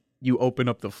then you open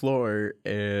up the floor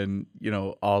and,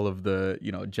 all of the,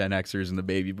 Gen Xers and the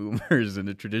baby boomers and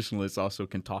the traditionalists also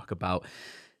can talk about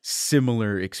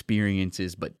similar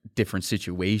experiences, but different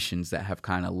situations that have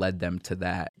kind of led them to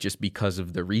that just because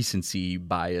of the recency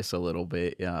bias a little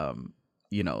bit.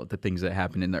 The things that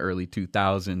happened in the early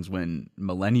 2000s when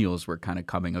millennials were kind of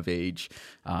coming of age,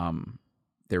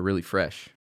 they're really fresh.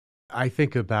 I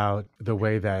think about the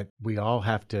way that we all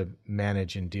have to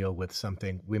manage and deal with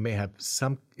something. We may have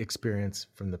some experience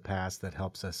from the past that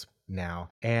helps us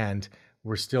now, and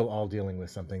we're still all dealing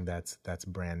with something that's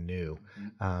brand new.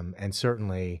 And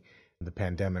certainly the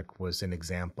pandemic was an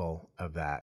example of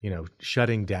that.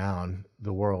 Shutting down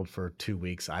the world for 2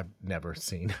 weeks, I've never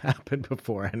seen happen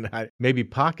before. And maybe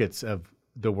pockets of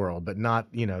the world, but not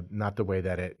the way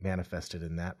that it manifested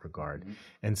in that regard.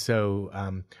 And so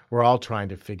we're all trying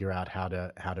to figure out how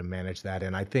to manage that.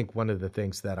 And I think one of the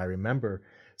things that I remember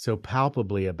so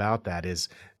palpably about that is,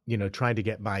 trying to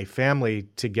get my family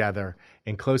together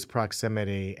in close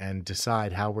proximity and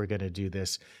decide how we're going to do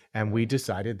this. And we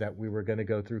decided that we were going to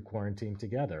go through quarantine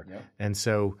together. Yep. And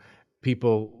so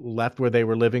people left where they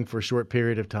were living for a short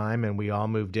period of time, and we all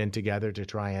moved in together to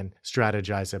try and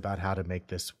strategize about how to make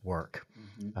this work.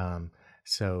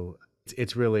 So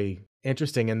it's really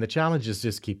interesting, and the challenges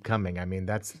just keep coming. I mean,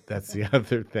 that's the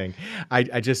other thing.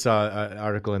 I just saw an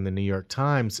article in the New York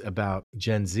Times about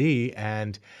Gen Z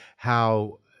and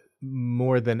how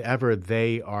more than ever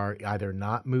they are either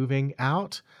not moving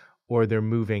out or they're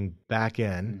moving back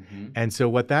in. And so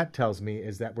what that tells me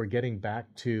is that we're getting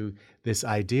back to this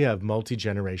idea of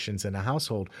multi-generations in a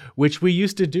household, which we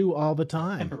used to do all the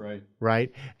time.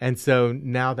 Right. And so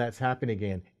now that's happening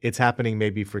again. It's happening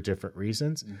maybe for different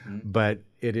reasons, but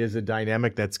it is a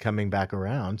dynamic that's coming back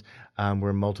around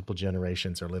where multiple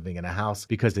generations are living in a house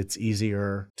because it's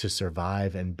easier to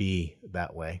survive and be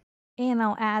that way. And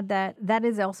I'll add that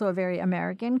is also a very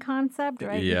American concept,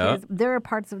 right? Yeah. Because there are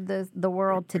parts of the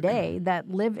world today that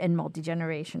live in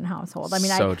multi-generation households. I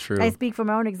mean, true. I speak from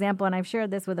my own example, and I've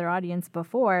shared this with our audience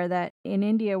before, that in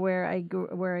India, where I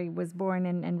was born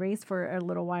and raised for a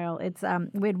little while, it's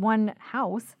we had one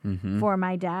house for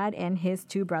my dad and his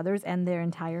two brothers and their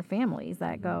entire families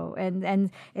that go.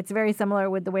 And it's very similar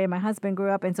with the way my husband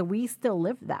grew up, and so we still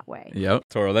live that way. Yep.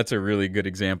 Toral, that's a really good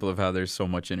example of how there's so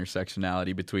much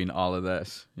intersectionality between all of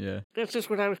this. Yeah. That's just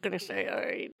what I was going to say. All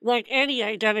right. Like any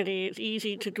identity, it's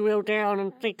easy to drill down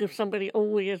and think of somebody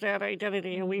only as that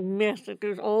identity, and we miss that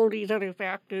there's all these other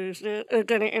factors that are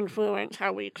going to influence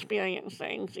how we experience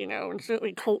things, and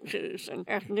certainly cultures and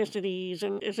ethnicities,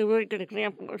 and it's a really good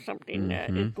example of something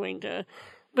that is going to...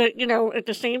 But, at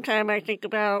the same time, I think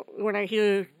about when I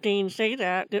hear Dane say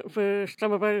that for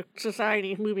some of our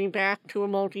societies moving back to a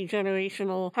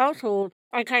multi-generational household,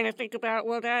 I kind of think about,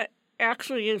 well, that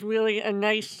actually is really a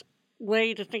nice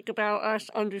way to think about us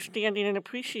understanding and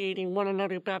appreciating one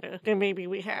another better than maybe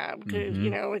we have. Because,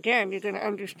 again, you're going to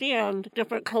understand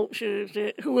different cultures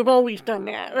who have always done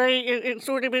that, right? It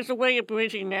sort of is a way of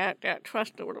bridging that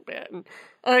trust a little bit. And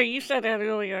you said that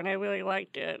earlier, and I really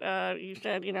liked it. You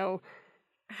said,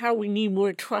 how we need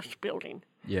more trust building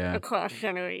across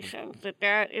generations,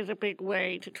 that is a big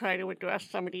way to try to address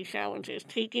some of these challenges,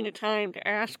 taking the time to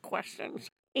ask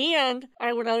questions. And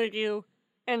I would argue,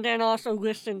 and then also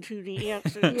listen to the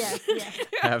answers. Yes.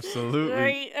 Absolutely.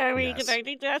 Right? I mean, because I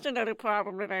think that's another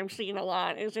problem that I'm seeing a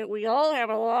lot, is that we all have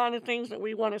a lot of things that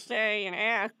we want to say and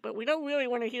ask, but we don't really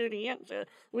want to hear the answer.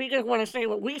 We just want to say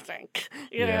what we think.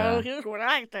 Here's what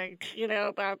I think,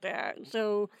 about that.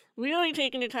 So really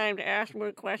taking the time to ask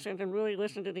more questions and really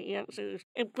listen to the answers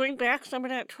and bring back some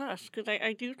of that trust, because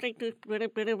I do think there's been a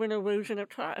bit of an erosion of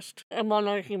trust among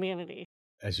our humanity.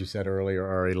 As you said earlier,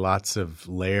 Ari, lots of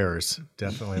layers,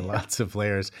 definitely lots of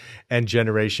layers, and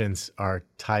generations are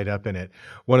tied up in it.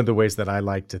 One of the ways that I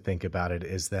like to think about it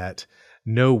is that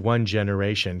no one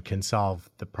generation can solve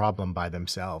the problem by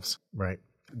themselves, right?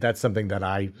 That's something that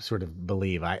I sort of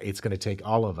believe. It's going to take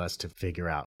all of us to figure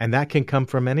out. And that can come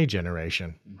from any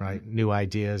generation, right? New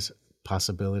ideas,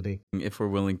 possibility. If we're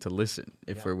willing to listen,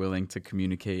 if we're willing to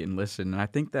communicate and listen. And I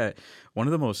think that one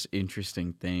of the most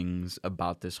interesting things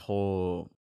about this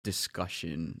whole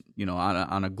discussion,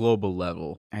 on a global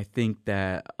level, I think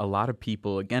that a lot of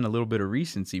people, again, a little bit of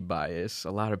recency bias, a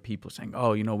lot of people saying,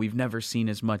 oh, we've never seen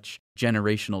as much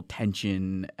generational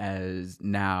tension as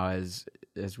now as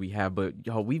we have, but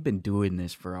we've been doing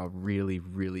this for a really,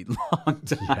 really long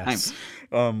time. Yes.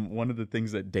 One of the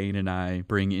things that Dane and I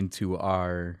bring into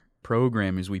our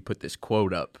program is we put this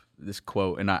quote,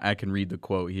 and I can read the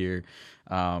quote here.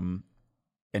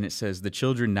 And it says, "The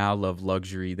children now love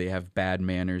luxury. They have bad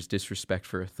manners, disrespect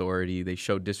for authority. They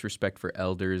show disrespect for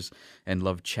elders and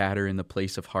love chatter in the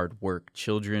place of hard work.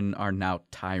 Children are now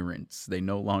tyrants. They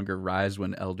no longer rise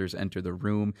when elders enter the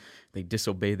room. They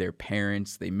disobey their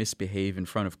parents. They misbehave in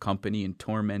front of company and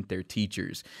torment their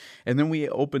teachers." And then we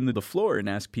open the floor and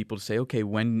ask people to say, okay,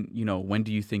 when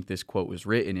do you think this quote was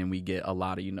written? And we get a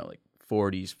lot of,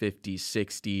 40s, 50s,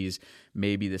 60s,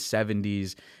 maybe the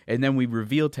 70s. And then we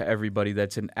reveal to everybody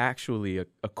that's actually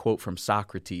a quote from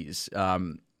Socrates.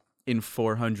 In in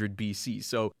 400 BC.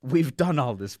 So we've done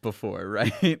all this before,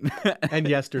 right? And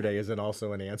yesterday isn't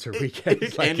also an answer we get.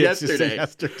 Like And it's just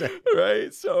yesterday.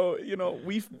 Right? So,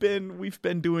 we've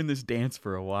been doing this dance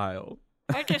for a while.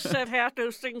 I just said half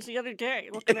those things the other day,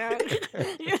 looking at it.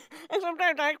 Yeah, and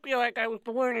sometimes I feel like I was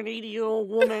born an 80-year-old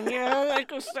woman.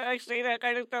 I say that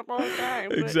kind of stuff all the time.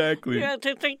 But, Exactly. Yeah,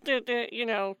 to think that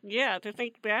to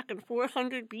think back in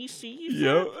 400 BC.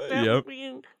 Yep. Would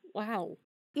be, wow.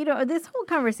 This whole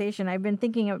conversation, I've been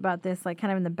thinking about this, like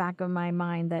kind of in the back of my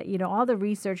mind, that, all the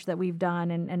research that we've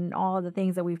done and all the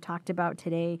things that we've talked about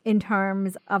today in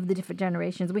terms of the different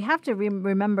generations, we have to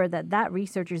remember that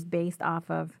research is based off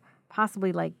of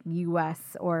possibly like U.S.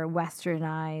 or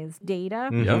westernized data,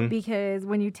 because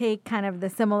when you take kind of the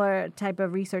similar type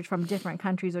of research from different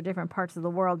countries or different parts of the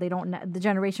world, the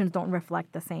generations don't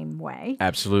reflect the same way.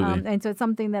 Absolutely. And so it's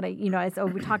something that,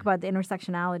 we talk about the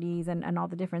intersectionalities and all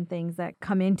the different things that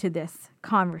come into this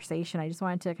conversation. I just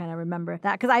wanted to kind of remember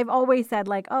that, because I've always said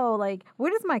where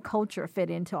does my culture fit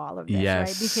into all of this, yes.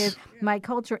 right? Because my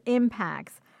culture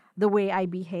impacts the way I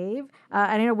behave.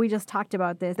 And I know we just talked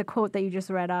about this. The quote that you just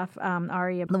read off,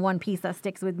 Ari, the one piece that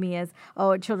sticks with me is,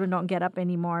 children don't get up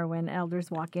anymore when elders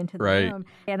walk into the room.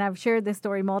 And I've shared this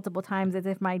story multiple times, as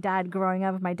if my dad growing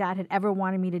up, if my dad had ever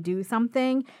wanted me to do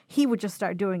something, he would just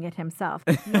start doing it himself.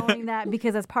 Knowing that,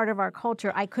 because as part of our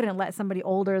culture, I couldn't let somebody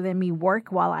older than me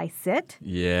work while I sit and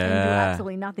do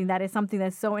absolutely nothing. That is something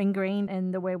that's so ingrained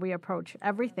in the way we approach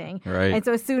everything. Right. And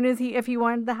so as soon as if he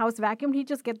wanted the house vacuumed, he'd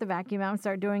just get the vacuum out and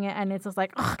start doing it. And it's just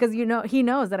like, because he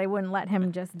knows that I wouldn't let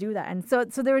him just do that. And so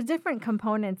there are different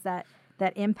components that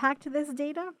impact this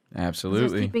data. Absolutely.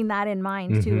 Just keeping that in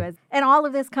mind too, and all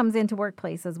of this comes into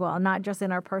workplace as well, not just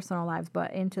in our personal lives,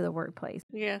 but into the workplace.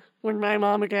 Yeah. When my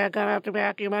mom and dad got out the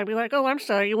vacuum, I'd be like, "Oh, I'm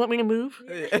sorry. You want me to move?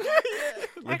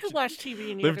 I could watch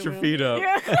TV in the Lift other your room." feet up.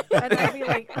 Yeah. And I'd be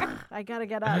like, I gotta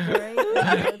get up, right?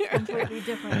 It's completely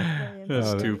different experience.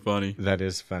 That's too funny. That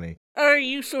is funny. Or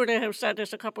you sort of have said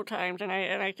this a couple times, and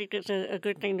I think it's a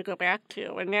good thing to go back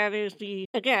to, and that is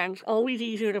it's always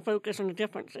easier to focus on the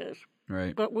differences.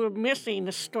 Right. But we're missing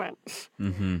the strengths.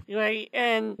 Mm-hmm. Right?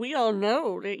 And we all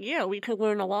know that, we can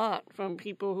learn a lot from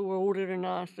people who are older than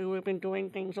us, who have been doing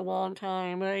things a long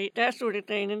time, right? That sort of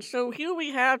thing. And so here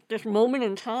we have this moment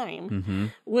in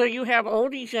time where you have all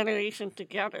these generations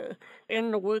together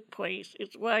in the workplace.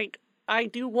 It's like, I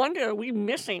do wonder, are we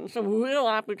missing some real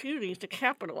opportunities to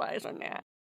capitalize on that?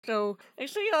 So I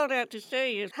say all that to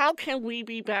say is, how can we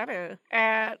be better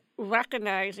at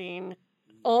recognizing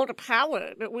all the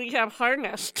power that we have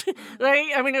harnessed, right?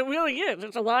 I mean, it really is.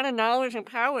 It's a lot of knowledge and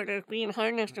power that's being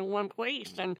harnessed in one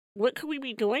place. And what could we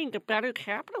be doing to better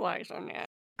capitalize on that?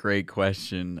 Great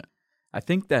question. I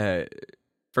think that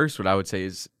first what I would say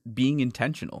is being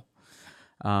intentional.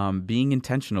 Being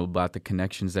intentional about the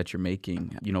connections that you're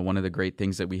making. One of the great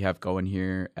things that we have going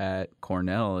here at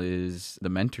Cornell is the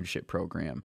mentorship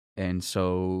program. And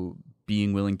so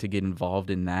being willing to get involved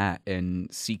in that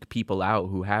and seek people out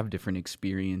who have different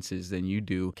experiences than you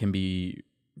do can be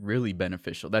really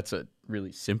beneficial. That's a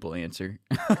really simple answer.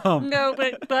 No,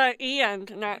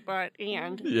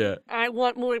 and. Yeah. I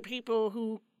want more people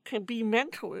who can be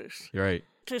mentors. Right.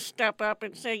 To step up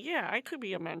and say, I could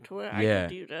be a mentor. I Yeah. could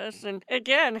do this. And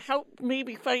again, help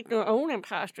maybe fight their own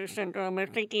imposter syndrome of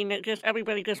thinking that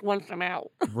everybody just wants them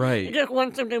out. Right. Just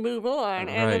wants them to move on.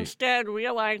 And Right. instead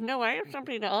realize, no, I have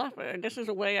something to offer. And this is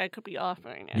a way I could be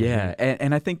offering it. Yeah.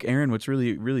 And I think, Erin, what's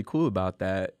really, really cool about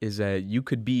that is that you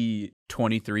could be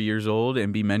 23 years old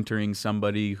and be mentoring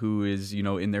somebody who is,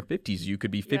 in their 50s. You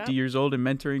could be 50 years old and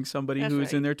mentoring somebody who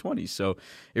is in their 20s. So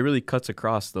it really cuts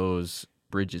across those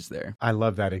bridges there. I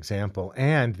love that example.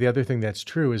 And the other thing that's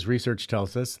true is research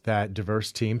tells us that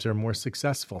diverse teams are more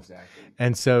successful. Exactly.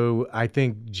 And so I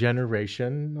think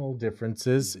generational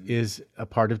differences is a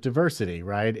part of diversity,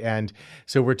 right? And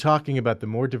so we're talking about the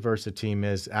more diverse a team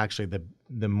is, actually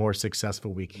the more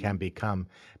successful we can become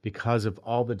because of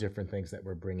all the different things that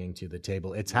we're bringing to the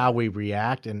table. It's how we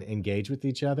react and engage with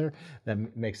each other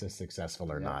that makes us successful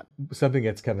or not. Something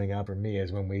that's coming up for me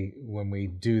is when we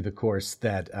do the course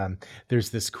that there's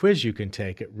this quiz you can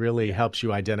take. It really helps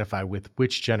you identify with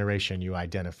which generation you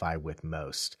identify with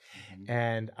most.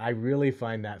 And I really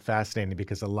find that fascinating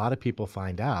because a lot of people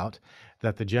find out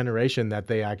that the generation that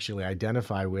they actually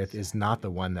identify with is not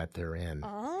the one that they're in.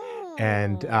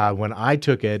 And when I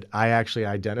took it, I actually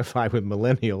identify with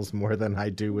millennials more than I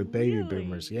do with baby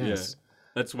boomers. Yes. Yeah.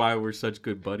 That's why we're such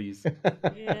good buddies.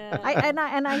 Yeah.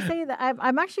 I say that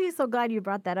I'm actually so glad you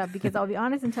brought that up, because I'll be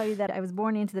honest and tell you that I was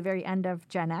born into the very end of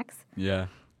Gen X. Yeah.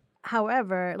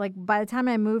 However, like by the time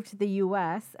I moved to the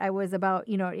U.S., I was about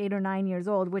 8 or 9 years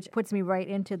old, which puts me right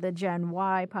into the Gen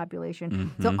Y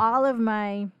population. So all of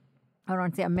my, I don't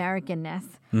want to say Americanness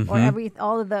or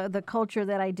all of the culture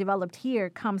that I developed here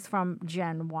comes from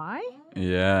Gen Y.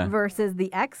 Yeah. Versus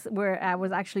the X, where I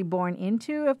was actually born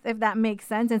into, if that makes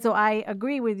sense. And so I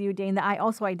agree with you, Dane, that I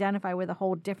also identify with a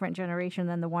whole different generation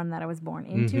than the one that I was born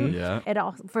into. Yeah. It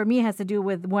also, for me, has to do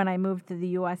with when I moved to the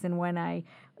U.S. and when I,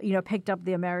 picked up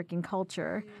the American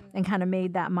culture and kind of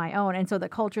made that my own. And so the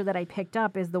culture that I picked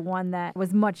up is the one that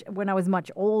was when I was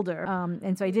much older.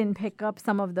 And so I didn't pick up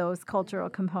some of those cultural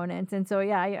components. And so,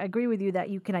 yeah, I agree with you that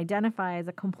you can identify as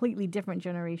a completely different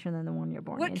generation than the one you're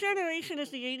born in. What generation is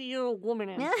the 80-year-old woman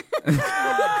in?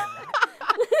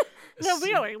 No,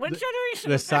 really. What generation?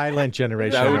 The silent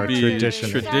generation That or would be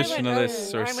traditional.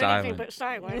 traditionalists or I'm silent. anything but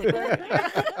silent.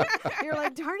 You're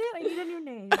like, darn it, I need a new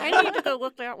name. I need to go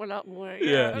look that one up more.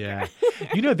 Yeah. Yeah.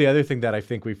 The other thing that I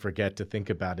think we forget to think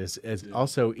about is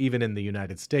also, even in the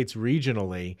United States,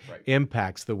 regionally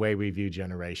impacts the way we view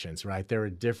generations, right? There are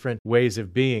different ways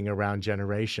of being around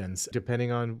generations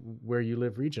depending on where you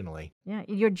live regionally. Yeah,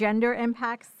 your gender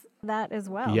impacts that as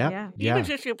well. Yep. Yeah. Even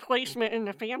just your placement in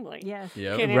the family. Yes.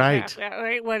 Yep. Can Right. impact that,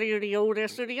 right? Whether you're the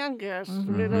oldest or the youngest.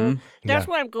 Middle. That's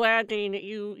why I'm glad, Dane, that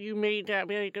you made that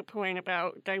very good point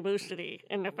about diversity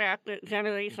and the fact that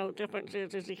generational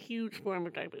differences is a huge form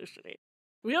of diversity.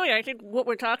 Really, I think what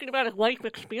we're talking about is life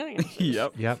experiences.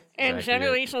 Yep. And Exactly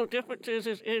it. generational differences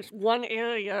is one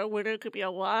area where there could be a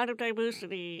lot of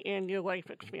diversity in your life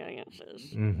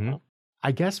experiences.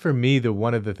 I guess for me,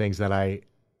 one of the things that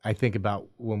I think about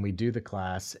when we do the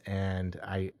class, and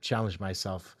I challenge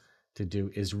myself to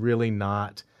do, is really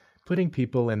not putting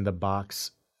people in the box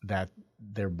that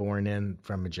they're born in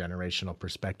from a generational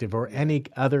perspective or any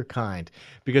other kind.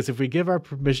 Because if we give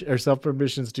ourselves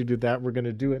permissions to do that, we're going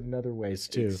to do it in other ways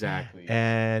too. Exactly.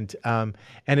 And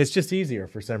it's just easier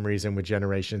for some reason with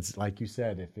generations. Like you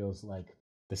said, it feels like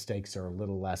the stakes are a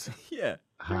little less Yeah,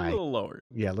 high. a little lower.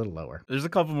 Yeah, a little lower. There's a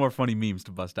couple more funny memes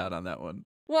to bust out on that one.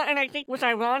 Well, and I think what's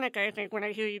ironic, when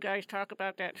I hear you guys talk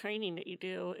about that training that you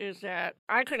do, is that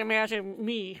I could imagine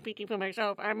me, speaking for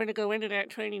myself, I'm going to go into that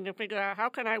training to figure out how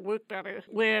can I work better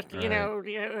with,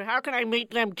 how can I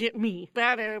make them get me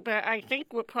better. But I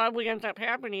think what probably ends up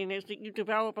happening is that you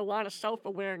develop a lot of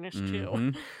self-awareness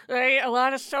too, right? A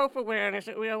lot of self-awareness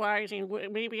at realizing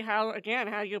maybe how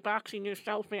you're boxing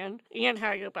yourself in and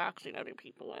how you're boxing other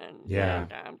people in. Yeah.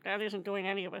 And that isn't doing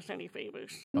any of us any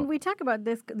favors. We talk about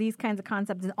these kinds of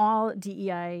concepts in all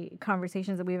DEI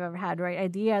conversations that we've ever had, right?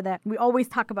 Idea that we always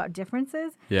talk about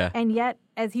differences, and yet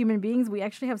as human beings, we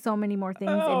actually have so many more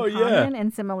things in common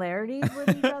and similarities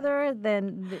with each other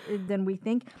than we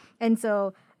think. And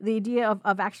so the idea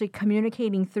of actually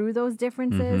communicating through those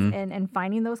differences and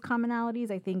finding those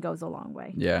commonalities, I think, goes a long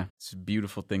way. Yeah, it's a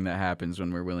beautiful thing that happens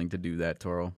when we're willing to do that,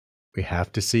 Toral. We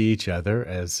have to see each other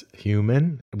as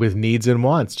human with needs and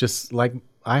wants, just like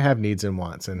I have needs and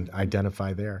wants, and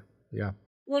identify there. Yeah.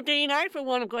 Well, Dane, I, for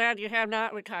one, am glad you have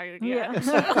not retired yet.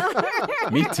 Yeah.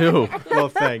 Me too. Well,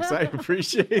 thanks. I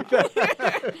appreciate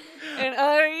that. And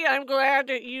Ari, I'm glad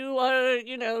that you are,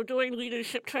 doing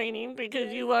leadership training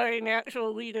because you are a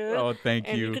natural leader. Oh, thank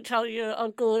and you. You could tell your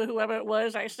uncle or whoever it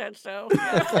was I said so.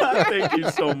 Thank you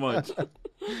so much.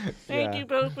 Thank you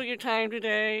both for your time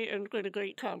today and for the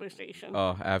great conversation.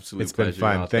 Oh, absolute It's been pleasure.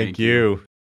 fun. y'all. Thank you.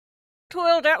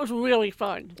 Toral, that was really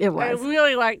fun. It was. I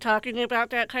really like talking about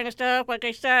that kind of stuff. Like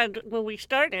I said, when we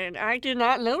started, I did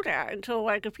not know that until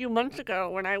like a few months ago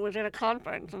when I was at a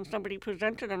conference and somebody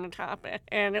presented on the topic.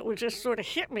 And it would just sort of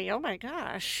hit me, oh my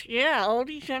gosh, yeah, all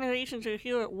these generations are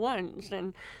here at once.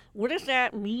 And what does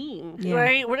that mean,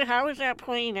 right? How is that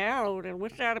playing out, and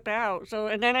what's that about? So,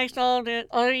 and then I saw that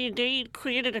Ari and Dane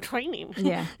created a training,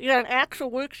 an actual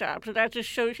workshop. So that just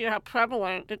shows you how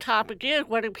prevalent the topic is,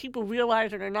 whether people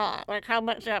realize it or not. Like how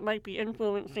much that might be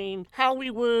influencing how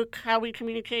we work, how we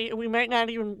communicate, and we might not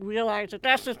even realize it.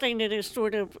 That's the thing that is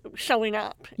sort of showing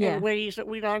up in ways that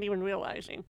we're not even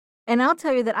realizing. And I'll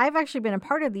tell you that I've actually been a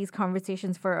part of these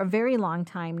conversations for a very long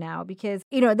time now because,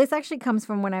 this actually comes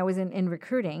from when I was in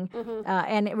recruiting.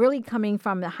 And it really coming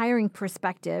from the hiring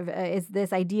perspective is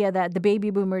this idea that the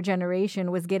baby boomer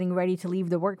generation was getting ready to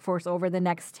leave the workforce over the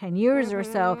next 10 years or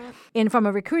so. And from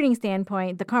a recruiting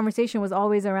standpoint, the conversation was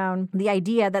always around the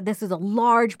idea that this is a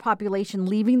large population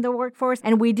leaving the workforce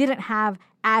and we didn't have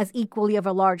as equally of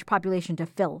a large population to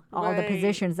fill all the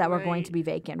positions that were going to be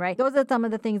vacant, right? Those are some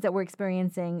of the things that we're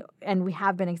experiencing and we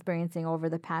have been experiencing over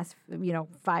the past,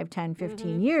 5, 10,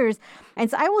 15 years. And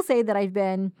so I will say that I've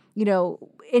been,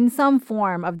 in some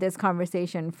form of this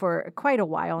conversation for quite a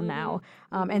while now.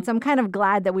 And so I'm kind of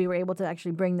glad that we were able to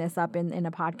actually bring this up in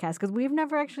a podcast because we've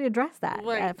never actually addressed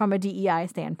that from a DEI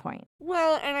standpoint.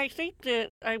 Well, and I think that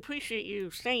I appreciate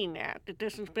you saying that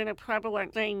this has been a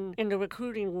prevalent thing in the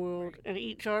recruiting world and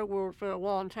HR world for a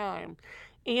long time.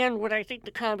 And what I think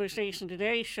the conversation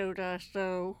today showed us,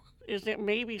 though, is that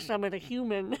maybe some of the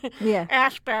human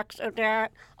aspects of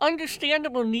that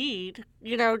understandable need,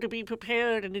 to be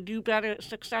prepared and to do better at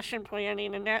succession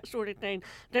planning and that sort of thing,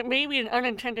 that maybe an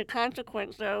unintended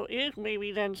consequence, though, is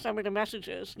maybe then some of the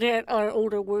messages that our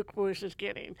older workforce is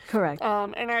getting. Correct.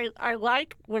 And I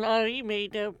liked when Ari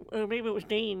or maybe it was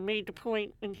Dane, made the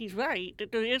point, and he's right,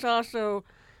 that there is also...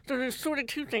 So there's sort of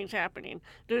two things happening.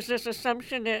 There's this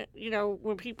assumption that,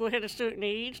 when people hit a certain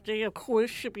age, they, of course,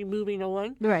 should be moving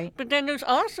on. Right. But then there's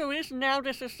also now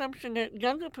this assumption that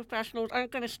younger professionals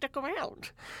aren't going to stick around,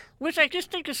 which I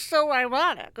just think is so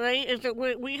ironic, right? Is that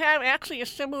we have actually a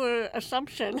similar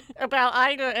assumption about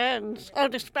either ends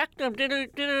of the spectrum that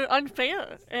are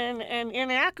unfair and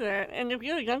inaccurate. And if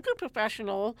you're a younger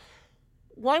professional,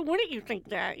 why wouldn't you think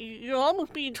that? You're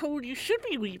almost being told you should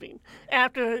be leaving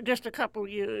after just a couple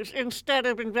years instead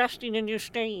of investing in your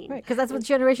staying. Right, because that's what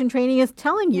generation training is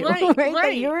telling you, right?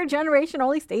 That your generation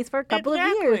only stays for a couple of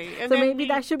years. And so maybe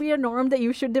that should be a norm that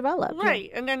you should develop. Right,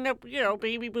 and then the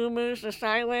baby boomers, the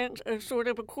silent, are sort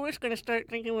of course, going to start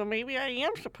thinking, well, maybe I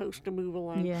am supposed to move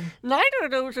along. Yeah. Neither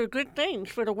of those are good things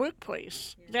for the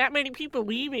workplace. That many people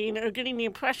leaving are getting the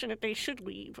impression that they should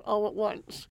leave all at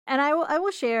once. And I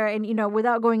will share, and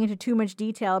without going into too much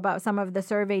detail about some of the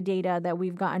survey data that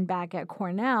we've gotten back at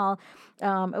Cornell,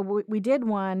 we did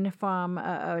one from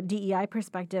a DEI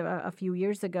perspective a few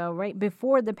years ago, right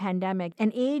before the pandemic.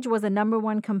 And age was a number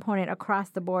one component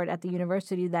across the board at the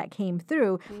university that came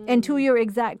through. And to your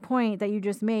exact point that you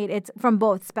just made, it's from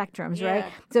both spectrums, right?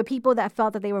 So people that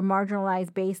felt that they were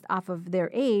marginalized based off of their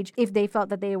age, if they felt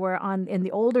that they were in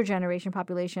the older generation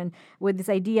population with this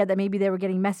idea that maybe they were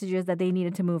getting messages that they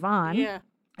needed to move on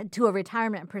to a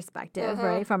retirement perspective,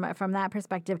 right? From that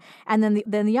perspective. And then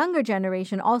the younger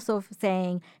generation also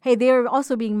saying, hey, they're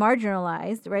also being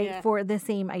marginalized, right? For the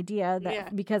same idea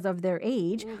that because of their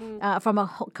age, from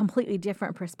a completely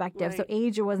different perspective. So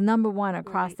age was number one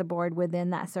across the board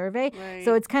within that survey.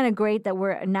 So it's kind of great that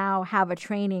we're now have a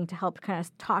training to help kind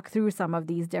of talk through some of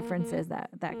these differences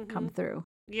that come through.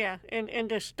 Yeah, and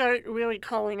to start really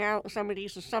calling out some of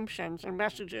these assumptions and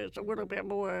messages a little bit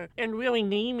more and really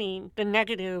naming the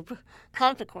negative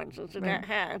consequences that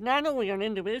has, not only on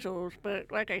individuals,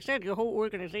 but like I said, your whole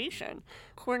organization.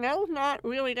 Cornell's not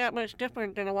really that much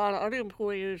different than a lot of other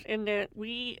employers in that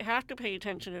we have to pay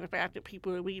attention to the fact that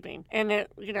people are leaving and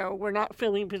that, we're not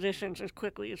filling positions as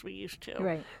quickly as we used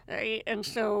to. Right? And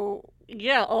so,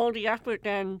 all the effort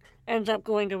then ends up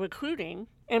going to recruiting.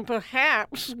 And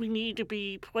perhaps we need to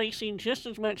be placing just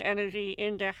as much energy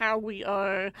into how we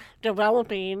are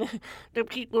developing the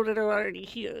people that are already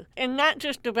here. And not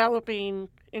just developing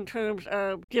in terms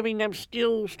of giving them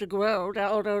skills to grow,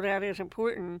 although that is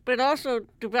important, but also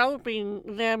developing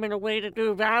them in a way that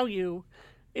their value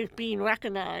is being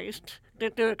recognized,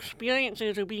 that their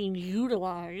experiences are being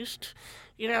utilized.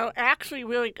 Actually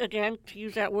really, again, to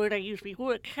use that word I used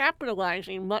before,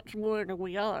 capitalizing much more than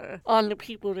we are on the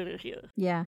people that are here.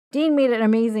 Yeah. Dean made an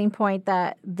amazing point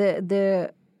that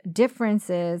the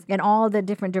differences and all the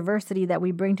different diversity that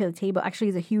we bring to the table actually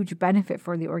is a huge benefit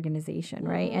for the organization,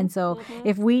 right? And so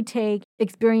if we take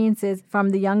experiences from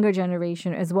the younger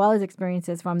generation as well as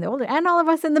experiences from the older and all of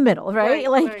us in the middle, right?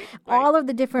 All of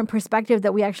the different perspectives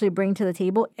that we actually bring to the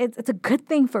table, it's a good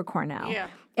thing for Cornell. Yeah.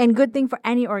 And good thing for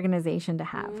any organization to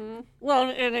have. Well,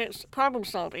 and it's problem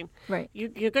solving. Right.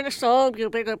 You're going to solve your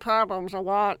bigger problems a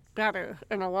lot better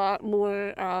and a lot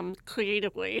more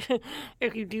creatively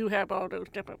if you do have all those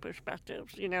different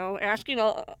perspectives. Asking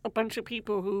a bunch of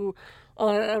people who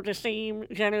are of the same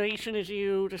generation as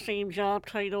you, the same job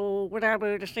title,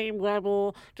 whatever, the same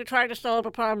level, to try to solve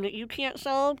a problem that you can't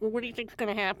solve, well, what do you think is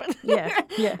going to happen?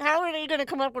 How are they going to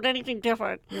come up with anything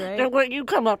different than what you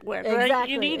come up with, right?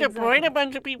 You need to bring a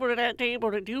bunch of people to that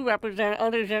table that do represent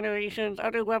other generations,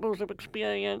 other levels of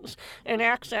experience and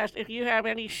access if you have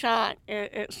any shot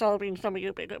at solving some of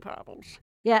your bigger problems.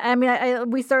 Yeah, I mean,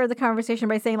 we started the conversation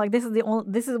by saying like this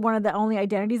is one of the only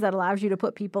identities that allows you to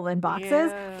put people in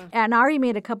boxes. Yeah. And Ari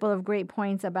made a couple of great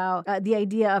points about the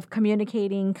idea of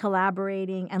communicating,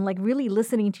 collaborating, and like really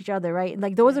listening to each other, right?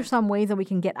 Like those are some ways that we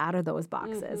can get out of those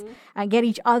boxes and get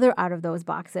each other out of those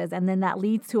boxes, and then that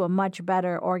leads to a much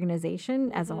better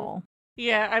organization as a whole.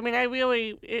 Yeah, I mean, it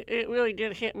really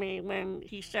did hit me when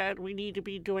he said we need to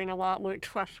be doing a lot more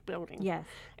trust building. Yes.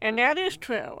 And that is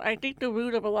true. I think the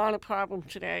root of a lot of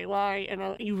problems today lie in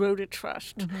eroded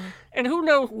trust. And who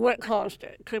knows what caused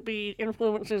it? Could be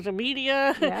influences of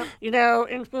media,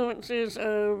 influences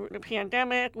of the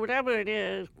pandemic, whatever it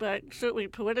is, but certainly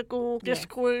political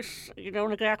discourse. You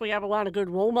don't exactly have a lot of good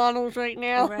role models right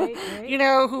now, Right.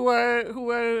 who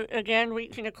are, again,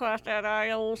 reaching across that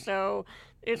aisle. So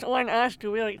it's on us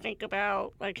to really think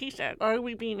about, like he said, are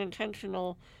we being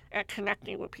intentional at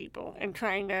connecting with people and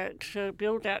trying to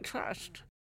build that trust?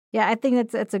 Yeah, I think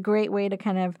that's a great way to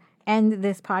kind of end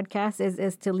this podcast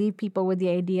is to leave people with the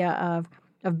idea of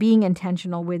being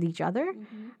intentional with each other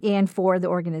and for the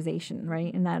organization,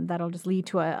 right? And that'll just lead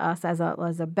to us as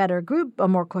a better group, a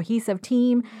more cohesive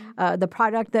team. The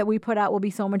product that we put out will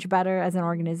be so much better as an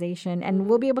organization, and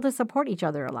we'll be able to support each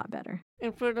other a lot better.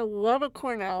 And for the love of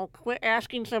Cornell, quit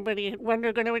asking somebody when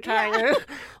they're going to retire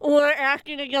or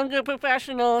asking a younger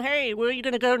professional, hey, where are you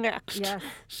going to go next? Yes.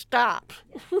 Stop.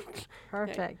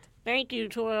 Perfect. Okay. Thank you,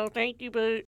 Toral. Thank you,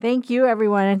 Bert. Thank you,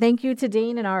 everyone, and thank you to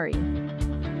Dane and Ari.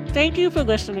 Thank you for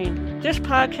listening. This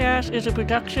podcast is a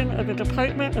production of the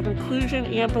Department of Inclusion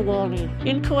and Belonging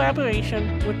in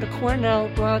collaboration with the Cornell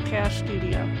Broadcast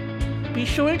Studio. Be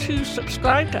sure to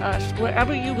subscribe to us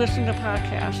wherever you listen to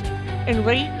podcasts and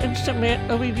rate and submit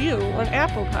a review on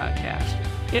Apple Podcasts.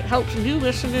 It helps new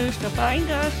listeners to find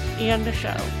us and the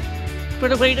show. For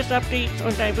the latest updates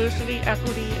on diversity,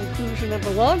 equity, inclusion, and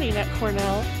belonging at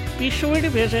Cornell, be sure to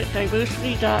visit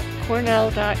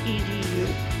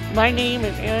diversity.cornell.edu. My name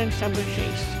is Erin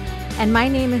Chase. And my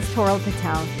name is Toral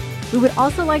Patel. We would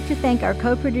also like to thank our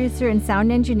co-producer and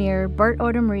sound engineer, Bert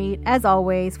Odom-Reed, as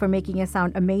always, for making us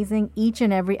sound amazing each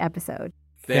and every episode.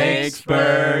 Thanks,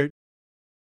 Bert.